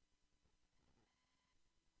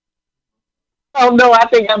 Oh, no, I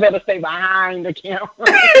think I better stay behind the camera.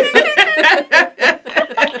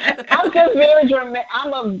 I'm just very dramatic.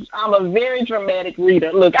 I'm a very dramatic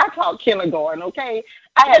reader. Look, I taught kindergarten. Okay,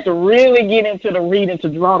 I had to really get into the reading to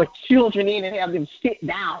draw the children in and have them sit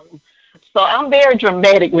down. So I'm very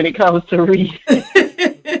dramatic when it comes to reading.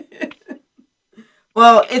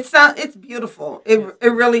 Well, it's beautiful. It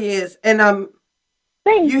really is. And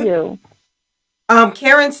Thank you.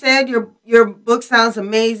 Karen said your book sounds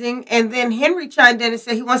amazing, and then Henry chimed in and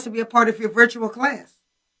said he wants to be a part of your virtual class.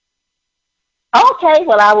 Okay,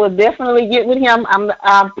 well, I will definitely get with him.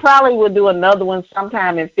 I probably will do another one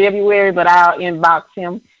sometime in February, but I'll inbox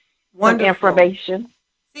him some information.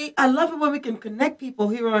 See, I love it when we can connect people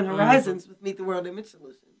here on Horizons with Meet the World Image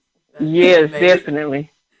Solutions. Yes, definitely.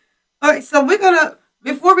 All right, so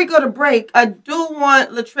before we go to break, I do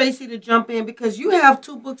want LaTracey to jump in because you have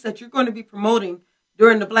 2 books that you're going to be promoting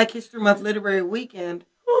during the Black History Month Literary Weekend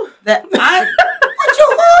that what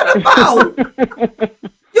you heard about?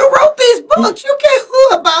 You wrote these books. You can't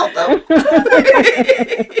hear about them.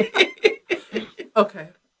 Okay.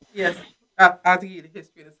 Yes. I'll give you the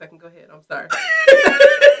history in a second. Go ahead. I'm sorry.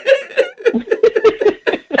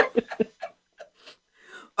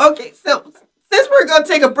 Okay, so since we're going to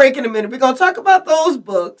take a break in a minute, we're going to talk about those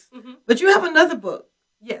books, but you have another book.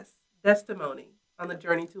 Yes, Testimony on the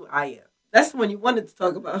Journey to I Am. That's the one you wanted to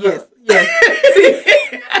talk about. Yes, yes.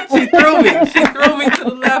 She threw me. She threw me to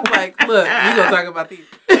the left like, look, we're going to talk about these.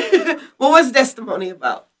 Well, what's Testimony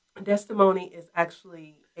about? Testimony is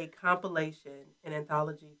actually a compilation, an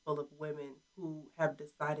anthology full of women who have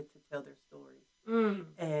decided to tell their stories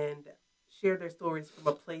and share their stories from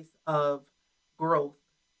a place of growth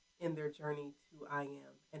in their journey to I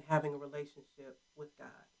Am and having a relationship with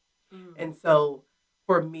God. And so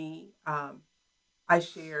for me, I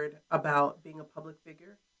shared about being a public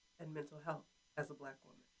figure and mental health as a Black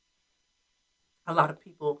woman. A lot of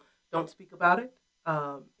people don't speak about it.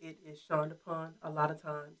 It is shunned upon a lot of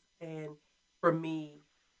times. And for me,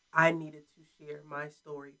 I needed to share my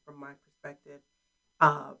story from my perspective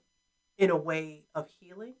in a way of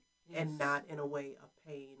healing and not in a way of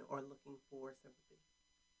pain or looking for sympathy.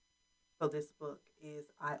 So this book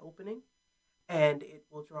is eye-opening, and it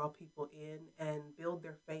will draw people in and build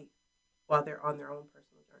their faith while they're on their own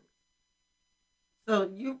personal journey. So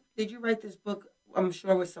did you write this book, I'm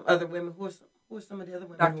sure, with some other women? Who are some of the other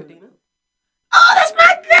women? Dr. Dina. Oh, that's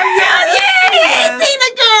my girl! Yes, Dina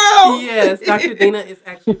girl! Yes, Dr. Dina is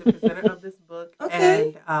actually the presenter of this book.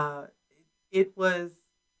 Okay. And it was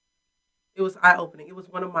eye-opening. It was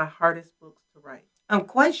one of my hardest books to write. I'm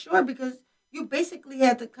quite sure because you basically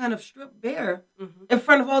had to kind of strip bare in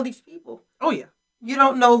front of all these people. Oh, yeah. You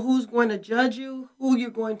don't know who's going to judge you, who you're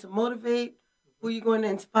going to motivate, who you're going to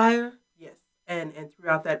inspire. Yes. And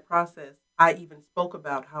throughout that process, I even spoke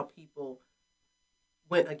about how people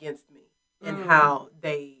went against me and how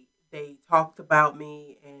they talked about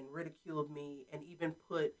me and ridiculed me and even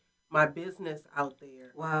put my business out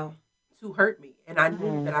there to hurt me. And I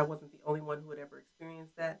knew that I wasn't the only one who had ever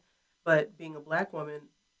experienced that. But being a Black woman,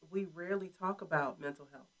 we rarely talk about mental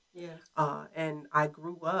health. Yes. And I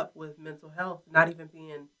grew up with mental health not even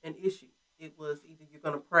being an issue. It was either you're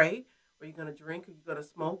going to pray or you're going to drink or you're going to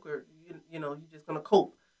smoke or, you're just going to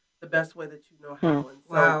cope the best way that you know how. And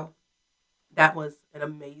so that was an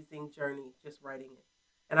amazing journey just writing it.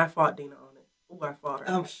 And I fought Dina on it. Oh, I fought her.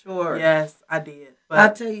 I'm sure. Yes, I did. But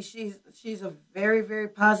I'll tell you, she's a very, very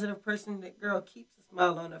positive person. That girl keeps a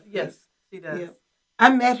smile on her face. Yes, she does. Yeah. I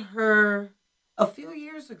met her a few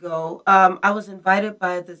years ago. I was invited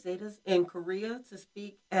by the Zetas in Korea to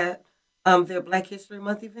speak at their Black History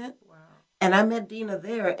Month event. Wow. And I met Dina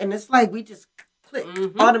there. And it's like we just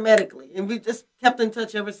clicked automatically. And we just kept in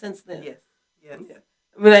touch ever since then. Yes, yes. Yeah.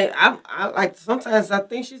 I mean, I like sometimes I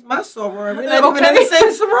think she's my soror. We're not even in the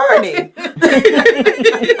same sorority.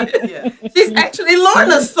 Yeah. She's actually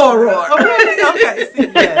Lorna's soror. Okay.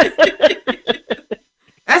 See, yes.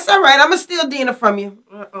 That's all right. I'm gonna steal Dina from you.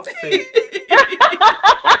 See.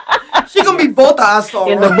 She's gonna be both of our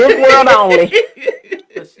soror. In the book world only.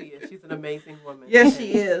 But she is. She's an amazing woman. Yes,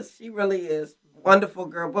 she is. She really is. Wonderful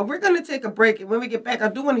girl. But we're gonna take a break, and when we get back, I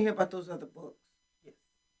do want to hear about those other books.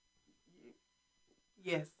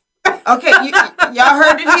 Yes. Okay, y'all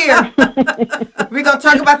heard it here. We're going to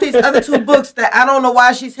talk about these other 2 books that I don't know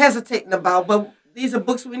why she's hesitating about, but these are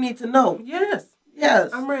books we need to know. Yes. Yes.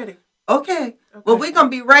 I'm ready. Okay. Well, we're going to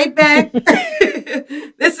be right back.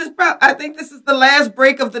 I think this is the last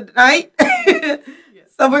break of the night. Yes.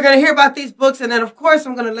 So we're going to hear about these books, and then, of course,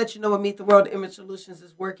 I'm going to let you know what Meet the World Image Solutions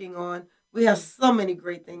is working on. We have so many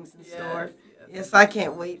great things in store. Yes, I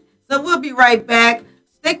can't wait. So we'll be right back.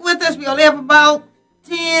 Stick with us. We only have about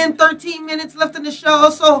 10, 13 minutes left in the show.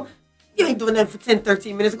 So You ain't doing that for 10,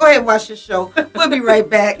 13 minutes. Go ahead and watch your show. We'll be right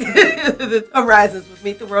back. The Horizons with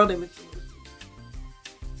Meet the World Image Solutions.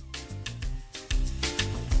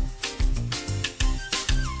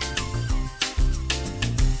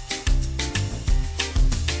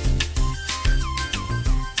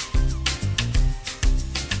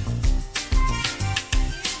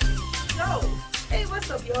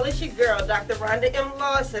 Y'all, it's your girl, Dr. Rhonda M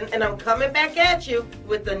Lawson, and I'm coming back at you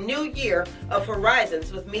with the new year of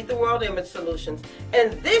Horizons with Meet the World Image Solutions.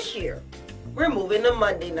 And this year, we're moving to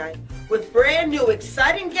Monday night with brand new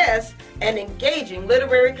exciting guests and engaging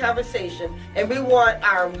literary conversation. And we want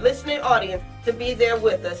our listening audience to be there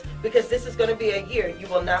with us because this is going to be a year you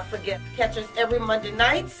will not forget. Catch us every Monday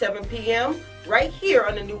night, 7 p.m., right here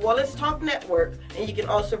on the New Orleans Talk Network. And you can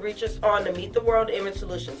also reach us on the Meet the World Image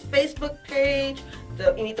Solutions Facebook page,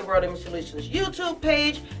 the Meet the World Image Solutions YouTube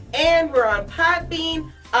page, and we're on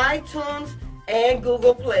Podbean, iTunes, and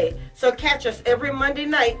Google Play. So catch us every Monday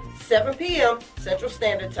night, 7 p.m. Central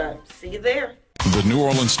Standard Time. See you there. The New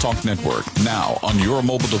Orleans Talk Network, now on your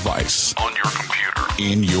mobile device, on your computer,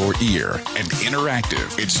 in your ear, and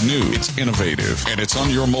interactive. It's new, it's innovative, and it's on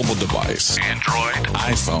your mobile device. Android,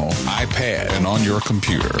 iPhone, iPad, and on your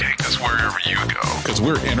computer. Take us wherever you go. Because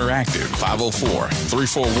we're interactive.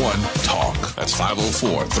 504-341-TALK. That's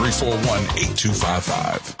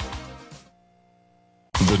 504-341-8255.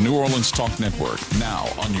 The New Orleans Talk Network, now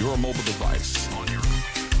on your mobile device. On your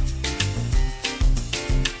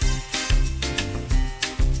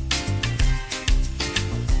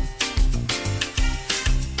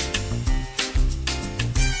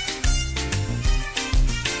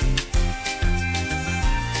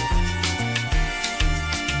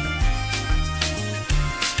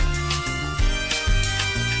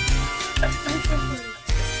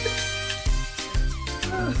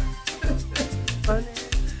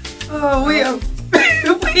Oh, we are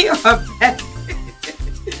back.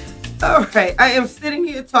 All right. I am sitting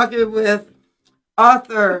here talking with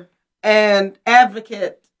author and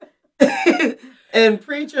advocate and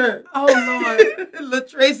preacher,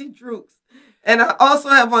 LaTracey Drux. And I also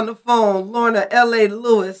have on the phone Lorna L.A.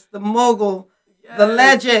 Lewis, the mogul, the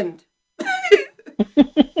legend.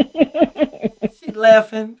 She's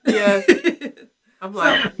laughing. Yes. I'm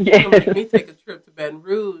like, make me take a trip to Baton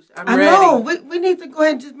Rouge. I'm ready. I know. We need to go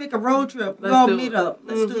ahead and just make a road trip. Let's all meet up.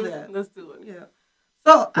 Let's do that. Let's do it. Yeah.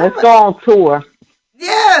 So let's go on tour.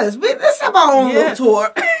 Yes, let's have our own little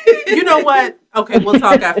tour. You know what? Okay, we'll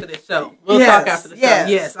talk after the show. We'll talk after the show.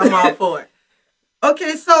 Yes, I'm all for it.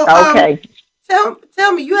 Okay, so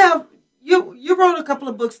tell me, you wrote a couple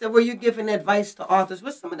of books where you're giving advice to authors.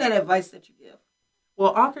 What's some of that advice that you give?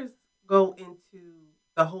 Well, authors go into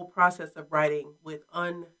the whole process of writing with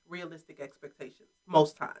unrealistic expectations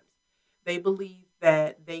most times. They believe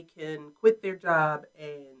that they can quit their job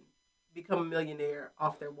and become a millionaire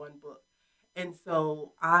off their one book. And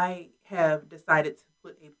so I have decided to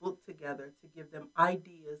put a book together to give them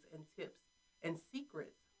ideas and tips and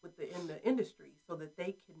secrets in the industry so that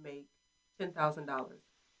they can make $10,000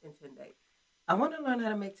 in 10 days. I want to learn how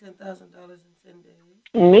to make $10,000 in 10 days.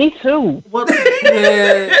 Me too. Well, the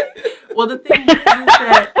thing is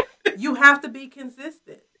that you have to be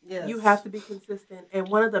consistent. Yes. You have to be consistent. And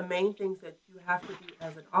one of the main things that you have to do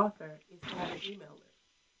as an author is to have an email list.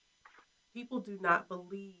 People do not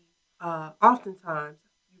believe, oftentimes,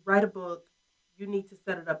 you write a book, you need to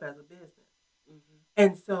set it up as a business. Mm-hmm.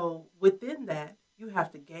 And so within that, you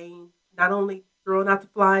have to gain, not only throwing out the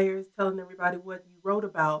flyers, telling everybody what you wrote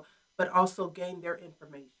about, but also gain their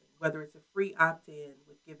information, whether it's a free opt-in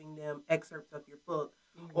with giving them excerpts of your book,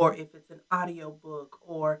 or if it's an audio book,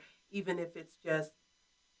 or even if it's just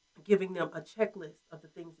giving them a checklist of the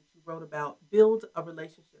things that you wrote about. Build a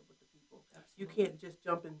relationship with the people. Absolutely. You can't just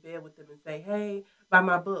jump in bed with them and say, hey, buy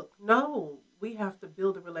my book. No, we have to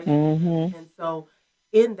build a relationship. Mm-hmm. And so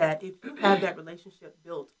in that, if you have that relationship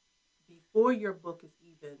built before your book is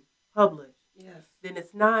even published, then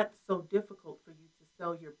it's not so difficult for you to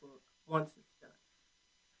sell your book once it's done.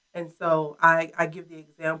 And so I give the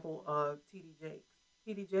example of T.D. Jakes.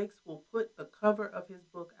 T.D. Jakes will put the cover of his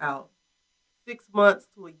book out 6 months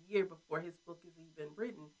to a year before his book is even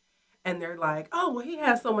written. And they're like, oh, well, he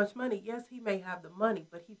has so much money. Yes, he may have the money,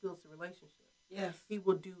 but he builds a relationship. Yes. He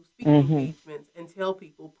will do speaking engagements and tell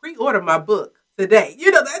people, pre-order my book today.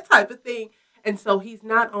 You know, that type of thing. And so he's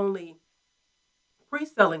not only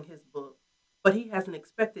pre-selling his book, but he has an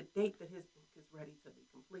expected date that his book is ready to be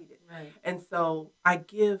completed. Right. And so I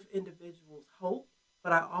give individuals hope,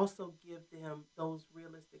 but I also give them those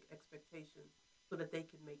realistic expectations so that they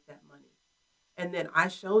can make that money. And then I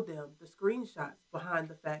show them the screenshots behind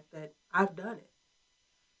the fact that I've done it.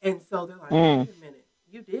 And so they're like, wait a minute,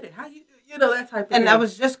 you did it. How you know, that type of thing. And I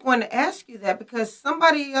was just going to ask you that because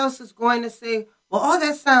somebody else is going to say, well, all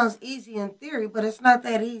that sounds easy in theory, but it's not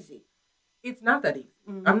that easy. It's not that easy.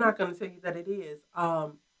 Mm-hmm. I'm not going to tell you that it is.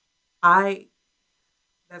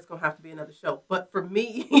 That's going to have to be another show. But for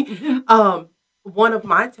me, one of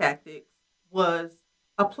my tactics was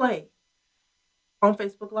a play on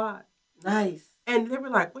Facebook Live. Nice. And they were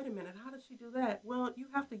like, wait a minute, how does she do that? Well, you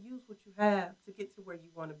have to use what you have to get to where you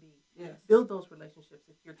want to be. Yes. Build those relationships.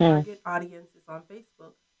 If your target audience is on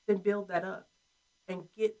Facebook, then build that up and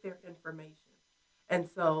get their information.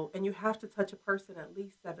 And you have to touch a person at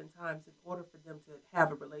least 7 times in order for them to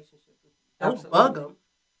have a relationship with you. Don't bug them,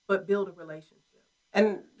 but build a relationship.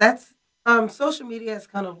 And that's, social media has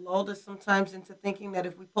kind of lulled us sometimes into thinking that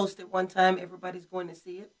if we post it one time, everybody's going to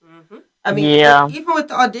see it. Mm-hmm. I mean, even with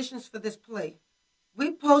the auditions for this play,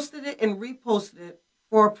 we posted it and reposted it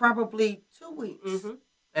for probably 2 weeks. Mm-hmm.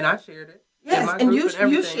 And I shared it. Yes, and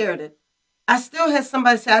you shared it. I still had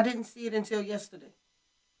somebody say, I didn't see it until yesterday.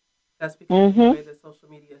 That's because of the way that social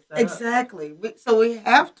media is set exactly. So we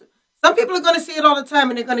have to. Some people are going to see it all the time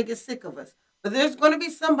and they're going to get sick of us. But there's going to be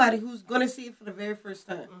somebody who's going to see it for the very first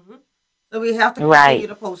time. Mm-hmm. So we have to continue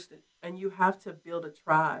to post it. And you have to build a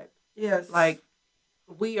tribe. Yes. Like,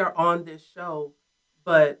 we are on this show,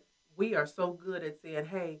 but we are so good at saying,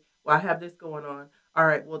 hey, well, I have this going on. All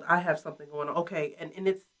right, well, I have something going on. Okay, and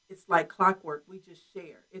it's like clockwork. We just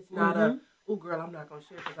share. It's not oh, girl, I'm not going to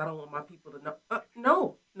share because I don't want my people to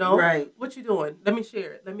know. No. Right. What you doing? Let me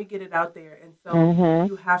share it. Let me get it out there. And so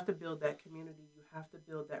you have to build that community. You have to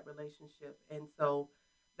build that relationship. And so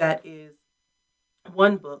that is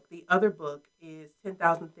one book. The other book is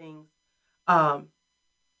 10,000 Things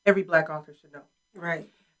Every Black Author Should Know. Right.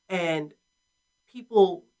 And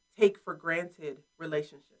people take for granted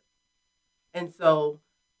relationships. And so,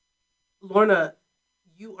 Lorna,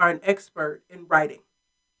 you are an expert in writing.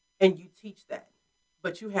 And you teach that,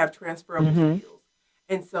 but you have transferable skills.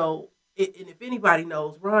 And so, and if anybody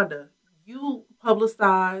knows Rhonda, you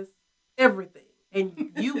publicize everything,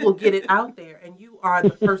 and you will get it out there, and you are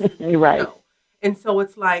the person to know. And so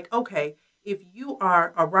it's like, okay, if you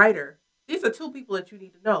are a writer, these are 2 people that you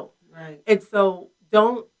need to know. Right. And so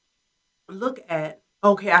don't look at,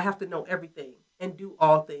 okay, I have to know everything and do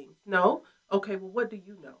all things. No. Okay, well, what do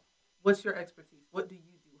you know? What's your expertise? What do you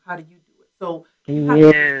do? How do you do? So you have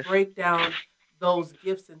to just break down those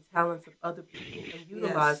gifts and talents of other people and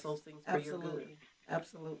utilize those things for your good.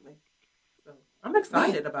 Absolutely. So I'm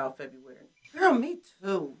excited about February. Girl, me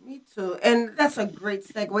too. Me too. And that's a great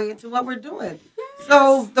segue into what we're doing.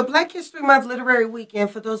 So the Black History Month Literary Weekend,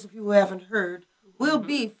 for those of you who haven't heard, will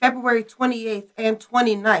be February 28th and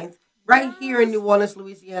 29th right here in New Orleans,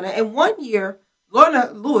 Louisiana. And one year, Lorna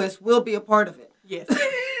Lewis will be a part of it. Yes.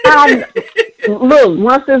 Look,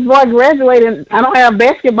 once this boy graduated, I don't have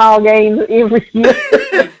basketball games every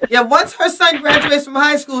year. Yeah, once her son graduates from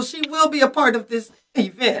high school, she will be a part of this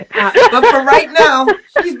event. But for right now,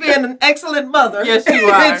 she's being an excellent mother. Yes, you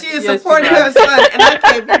are. And she is supporting her son, and I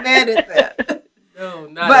can't be mad at that. No,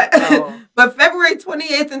 not at all. But February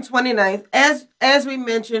 28th and 29th, as we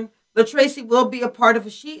mentioned, LaTracey will be a part of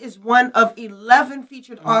it. She is one of 11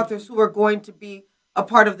 featured authors who are going to be a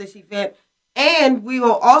part of this event. And we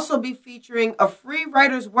will also be featuring a free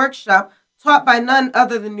writer's workshop taught by none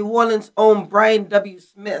other than New Orleans' own Brian W.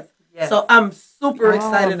 Smith. Yes. So I'm super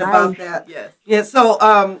excited about that. Yes. Yeah.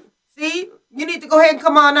 So, see, you need to go ahead and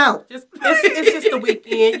come on out. It's just the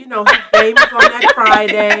weekend. You know, his game is on that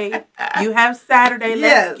Friday. You have Saturday.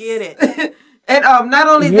 Let's get it. And not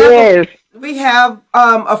only that, we have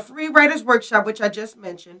a free writer's workshop, which I just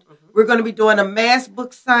mentioned. We're going to be doing a mass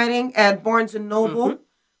book signing at Barnes & Noble.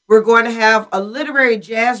 We're going to have a literary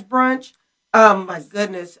jazz brunch, my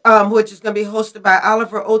goodness, which is going to be hosted by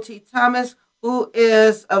Oliver O.T. Thomas, who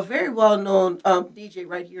is a very well-known DJ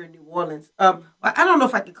right here in New Orleans. Well, I don't know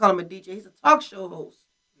if I can call him a DJ. He's a talk show host.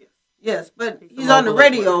 Yes, but he's on the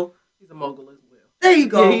radio. Well. He's a mogul as well. There you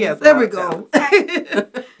go. Yeah, there we go.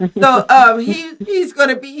 So he's going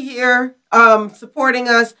to be here supporting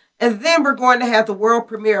us. And then we're going to have the world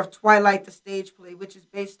premiere of Twilight, the stage play, which is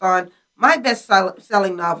based on my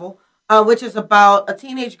best-selling novel, which is about a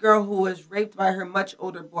teenage girl who was raped by her much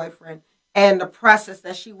older boyfriend and the process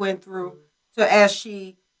that she went through as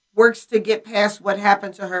she works to get past what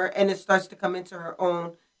happened to her and it starts to come into her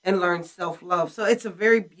own and learn self-love. So it's a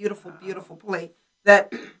very beautiful, beautiful play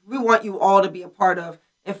that we want you all to be a part of.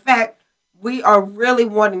 In fact, we are really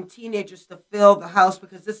wanting teenagers to fill the house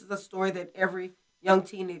because this is a story that every young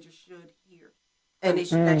teenager should hear and they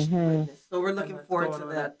should actually witness. So we're looking forward to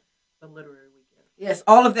that. The literary weekend. Yes,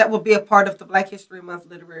 all of that will be a part of the Black History Month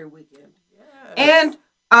Literary Weekend. Yes. And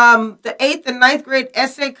The 8th and 9th grade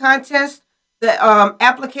essay contest, the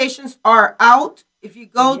applications are out. If you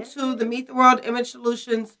go to the Meet the World Image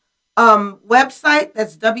Solutions website,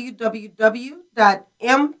 that's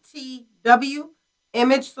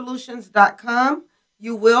www.mtwimagesolutions.com,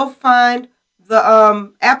 you will find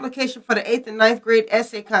the application for the 8th and 9th grade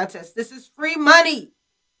essay contest. This is free money.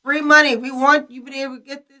 Free money. We want you to be able to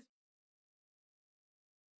get this.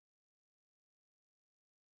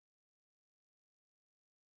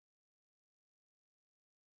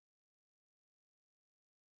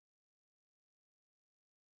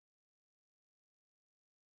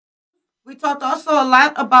 We talked also a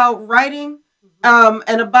lot about writing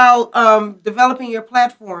and about developing your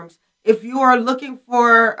platforms. If you are looking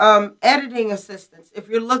for editing assistance, if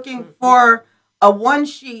you're looking for a one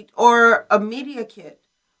sheet or a media kit,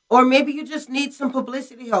 or maybe you just need some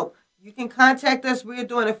publicity help, you can contact us. We're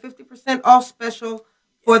doing a 50% off special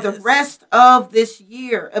for the rest of this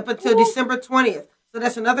year up until December 20th. So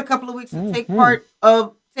that's another couple of weeks to take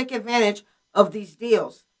advantage of these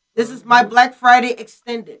deals. This is my Black Friday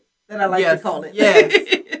extended that I like to call it. Yes.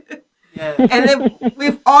 And then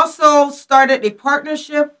we've also started a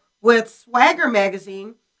partnership with Swagger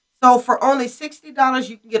Magazine. So for only $60,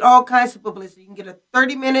 you can get all kinds of publicity. You can get a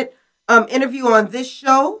 30-minute interview on this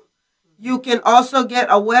show. You can also get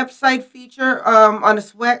a website feature on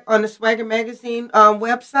the Swagger Magazine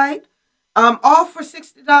website. All for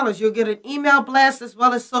 $60. You'll get an email blast as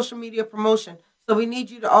well as social media promotion. So we need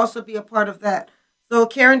you to also be a part of that. So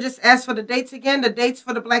Karen just asked for the dates again. The dates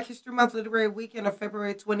for the Black History Month Literary Weekend are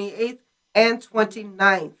February 28th and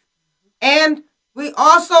 29th. And we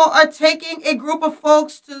also are taking a group of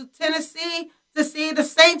folks to Tennessee to see the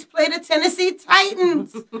Saints play the Tennessee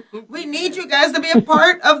Titans. We need you guys to be a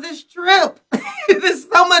part of this trip. There's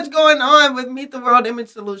so much going on with Meet the World Image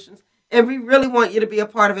Solutions, and we really want you to be a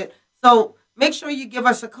part of it. So make sure you give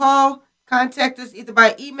us a call. Contact us either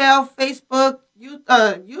by email, Facebook,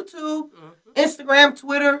 YouTube, Instagram,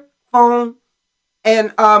 Twitter, phone,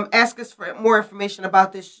 and ask us for more information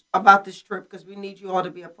about this trip, because we need you all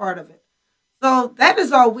to be a part of it. So that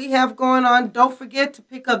is all we have going on. Don't forget to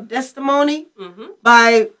pick up Testimony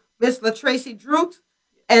by Miss LaTracey Drux.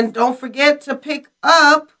 And don't forget to pick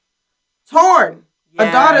up Torn,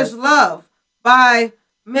 A Daughter's Love by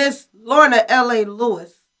Miss Lorna L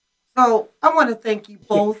Lewis. So I want to thank you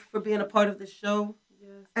both for being a part of the show.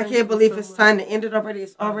 I can't believe it's time to end it already.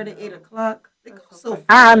 It's already 8 o'clock. It goes so fast.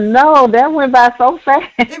 I know. That went by so fast.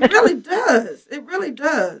 It really does. It really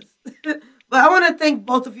does. But I want to thank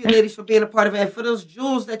both of you ladies for being a part of it, and for those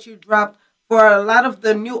jewels that you dropped. For a lot of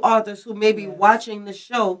the new authors who may be watching the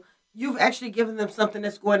show, you've actually given them something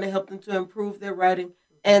that's going to help them to improve their writing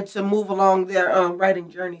and to move along their writing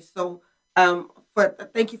journey. So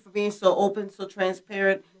thank you for being so open, so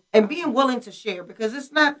transparent, and being willing to share,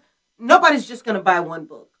 because nobody's just going to buy one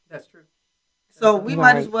book. That's true. So we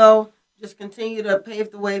might as well just continue to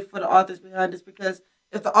pave the way for the authors behind us, because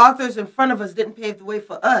if the authors in front of us didn't pave the way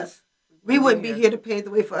for us, we wouldn't be here to pave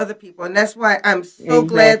the way for other people. And that's why I'm so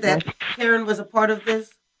glad that Karen was a part of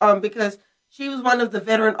this, because she was one of the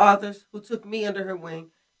veteran authors who took me under her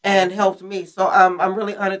wing and helped me. So I'm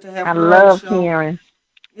really honored to have her on the show. I love Karen.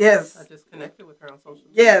 Yes. I just connected with her on social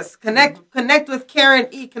media. Yes. Connect with Karen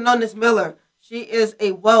E. Canonis Miller. She is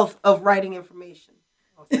a wealth of writing information.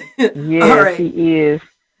 Yes, all right. She is.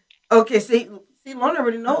 Okay, see, Lorna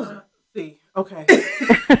already knows her. See, okay.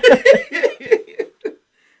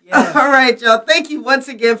 Yes. All right, y'all. Thank you once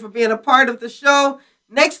again for being a part of the show.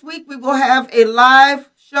 Next week, we will have a live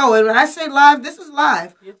show. And when I say live, this is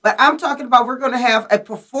live. But I'm talking about we're going to have a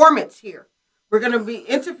performance here. We're going to be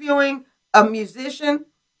interviewing a musician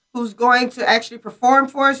who's going to actually perform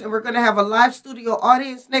for us. And we're going to have a live studio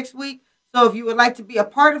audience next week. So if you would like to be a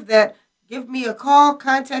part of that, give me a call,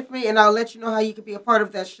 contact me, and I'll let you know how you can be a part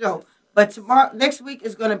of that show. But next week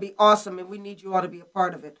is going to be awesome, and we need you all to be a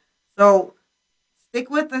part of it. So stick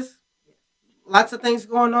with us. Lots of things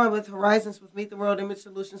going on with Horizons, with Meet the World Image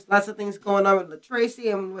Solutions. Lots of things going on with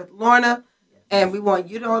LaTracey and with Lorna. And we want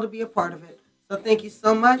you all to be a part of it. So thank you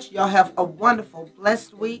so much. Y'all have a wonderful,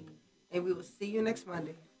 blessed week. And we will see you next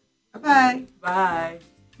Monday. Bye-bye. Bye.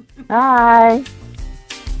 Bye.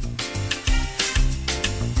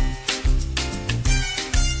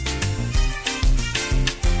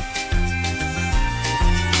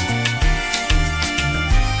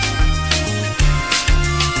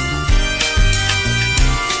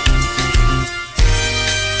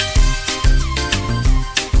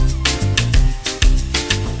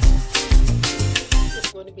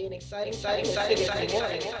 Exciting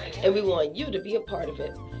morning. and we want you to be a part of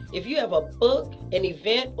it. If you have a book, an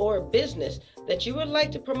event, or a business that you would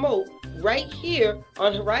like to promote right here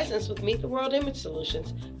on Horizons with Meet the World Image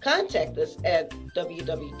Solutions, contact us at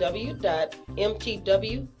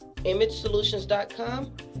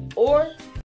www.mtwimagesolutions.com or